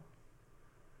klart noe.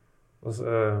 Og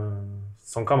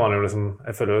sånn kan man jo liksom,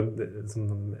 jeg føler jo liksom,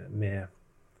 med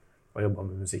å jobbe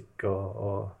med musikk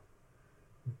og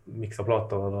mikse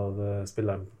plater eller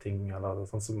spille ting eller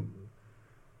sånn,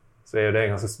 så er jo det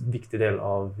en ganske viktig del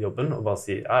av jobben å bare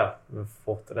si, ja, vi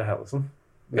får til det her liksom.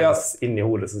 Mens inni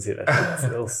hodet så sier det,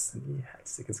 hvordan i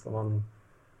helsike skal man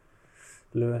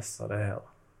løse det her?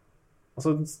 Og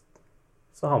så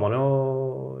har man jo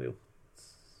gjort,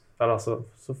 eller så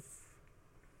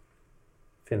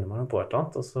finner man jo på et eller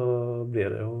annet, og så blir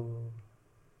det jo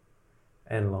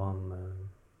en eller annen...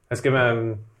 Jeg husker vi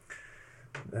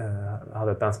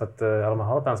hadde et band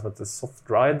som heter Soft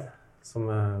Ride, som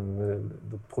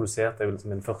produserte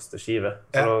liksom min første skive.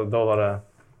 Så da var det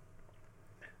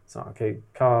sånn, ok,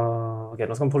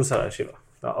 nå skal man produsere en skive.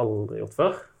 Det har jeg aldri gjort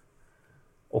før.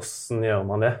 Hvordan gjør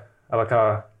man det? Eller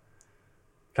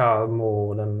hva må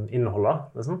den inneholde,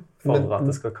 liksom? For at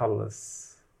det skal kalles...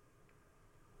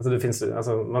 Altså, det finnes jo...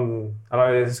 Altså, eller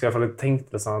jeg husker i hvert fall jeg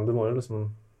tenkte det sånn, du må jo liksom...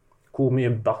 Hvor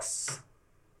mye bass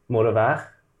må det være?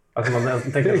 Altså, man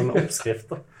tenker sånn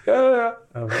oppskrifter. Ja.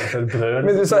 Brød,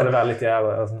 men så må det være litt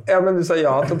jævlig. Altså. Ja, men du sa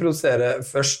ja til å produsere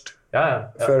først.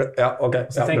 Ja. Før, ok.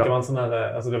 Så tenker man sånn her,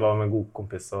 altså det var med en god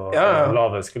kompis og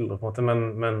lave skuldre på en måte,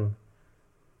 men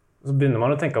så begynner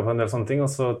man å tenke på en del sånne ting,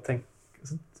 og så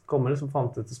kommer det liksom frem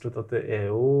til slutt at det er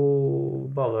jo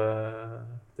bare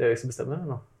det er jeg som bestemmer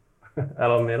nå.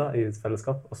 Eller meg da, i et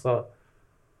fellesskap. Og så,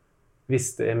 hvis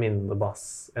det er mindre bass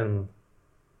enn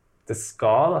det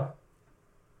skal da,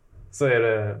 så er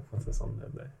det på en måte sånn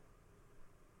det ble.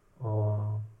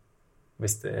 Og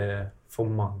hvis det er for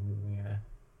mange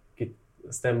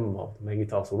stemmer med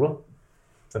gitarsolo,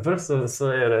 så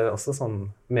er det også sånn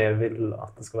vi vil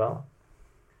at det skal være.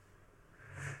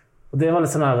 Og det var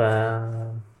litt sånn her,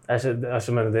 jeg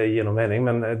ikke mener det gir noe mening,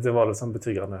 men det var litt sånn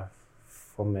betryggende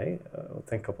for meg å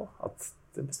tenke på, at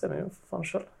det bestemmer jo for faen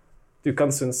selv. Du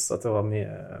kan synes at det var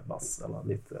mye bass, eller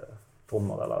lite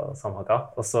trommer, eller samme hva,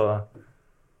 og så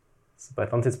på et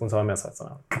eller annet tidspunkt så har jeg med seg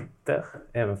sånn, der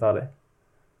er vi ferdig.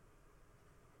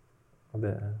 Og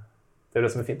det er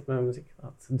det som er fint med musikk,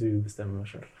 at du bestemmer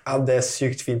selv. Ja, det er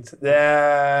sykt fint. Det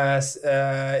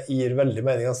gir veldig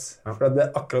mening, altså. Ja. For det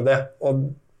er akkurat det. Og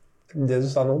det du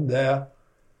sa nå, det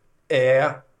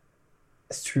er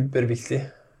superviktig.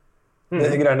 Det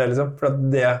er greiene der, liksom. For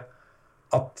det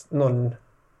at noen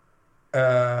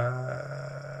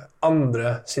andre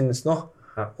synes noe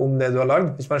om det du har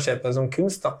lagd, hvis man ser på det som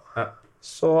kunst, da,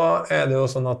 så er det jo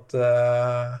sånn at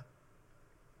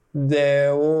det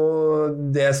er jo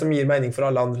det som gir mening for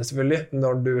alle andre, selvfølgelig,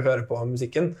 når du hører på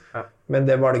musikken. Men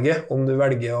det valget, om du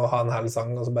velger å ha en hel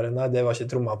sang, og så bare, nei, det var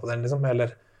ikke tromma på den, liksom,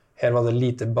 eller her var det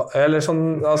lite, eller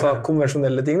sånn, altså,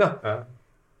 konvensjonelle ting, da.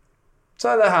 Så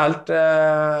er det helt,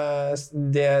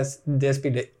 det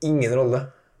spiller ingen rolle.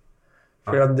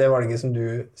 For at det valget som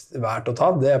du valgte å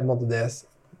ta, det er på en måte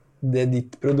det er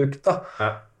ditt produkt, da.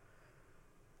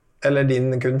 Eller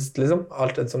din kunst, liksom.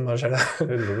 Alt det som skjer det.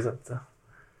 100%, ja.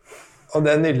 Og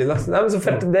det er nydelig, da. Nei, men så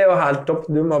fett, det er jo helt topp.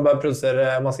 Du må bare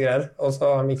produsere masse greier, og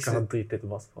så mikse. Skal ha dritlite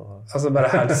bass på. Altså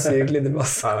bare helt sykt lite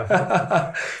bass.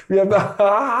 Vi har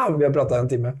pratet en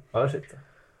time. Ja, det er shit.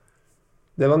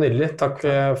 Det var nydelig. Takk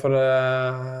for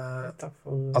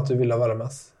at du ville være med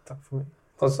oss. Takk for meg.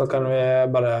 Og så kan vi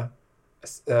bare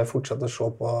fortsette å se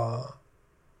på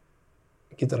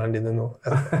gitarene dine nå.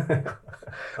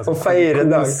 Og feire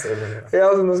dagen.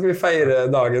 Ja, så nå skal vi feire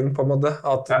dagen på en måte,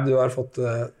 at du har fått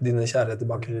dine kjære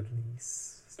tilbake.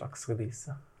 Slags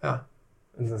release, ja.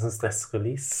 En sånn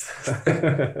stressrelease.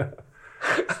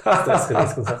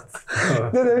 Stressrelease-konsert.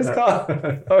 Det er det vi skal.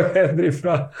 Ok,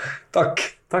 drivbra. Takk.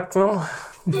 Takk for nå.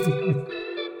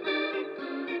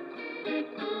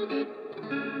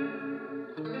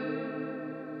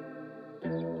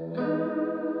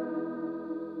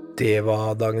 Det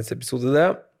var dagens episode, det.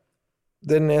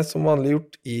 Den er som vanlig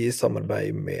gjort i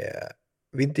samarbeid med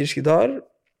Vintage Gitar,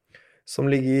 som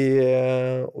ligger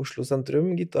i Oslo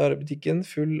sentrum, gitarbutikken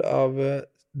full av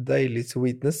deilig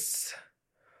sweetness.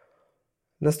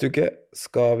 Neste uke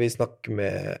skal vi snakke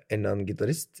med en annen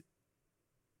gitarist,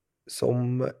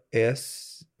 som er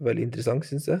veldig interessant,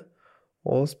 synes jeg,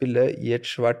 og spille i et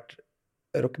svært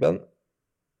rockeband.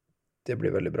 Det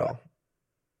blir veldig bra.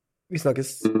 Vi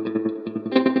snakkes.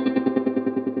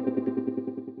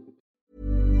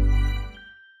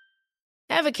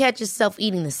 Ever catch yourself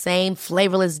eating the same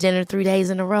flavorless dinner 3 days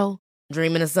in a row?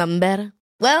 Dreaming of something better?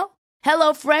 Well,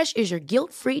 HelloFresh is your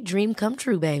guilt-free dream come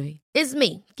true, baby. It's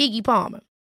me, Keke Palmer.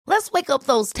 Let's wake up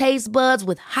those taste buds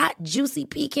with hot, juicy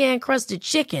pecan-crusted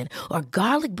chicken or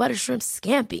garlic butter shrimp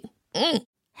scampi.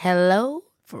 Hello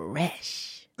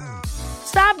Fresh.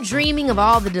 Stop dreaming of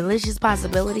all the delicious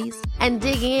possibilities and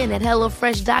dig in at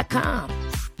HelloFresh.com.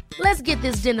 Let's get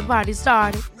this dinner party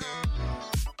started.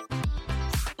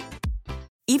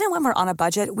 Even when we're on a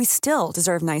budget, we still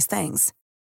deserve nice things.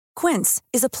 Quince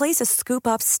is a place to scoop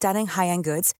up stunning high-end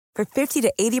goods for 50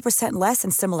 to 80% less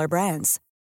than similar brands.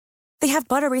 They have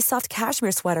buttery soft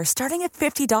cashmere sweaters starting at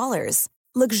 $50,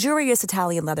 luxurious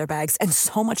Italian leather bags, and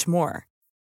so much more.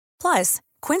 Plus,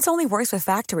 Quince only works with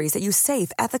factories that use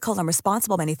safe, ethical, and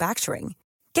responsible manufacturing.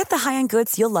 Get the high-end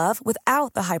goods you'll love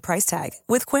without the high price tag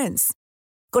with Quince.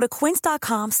 Go to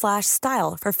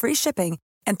quince.com/style for free shipping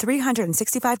and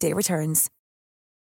 365-day returns.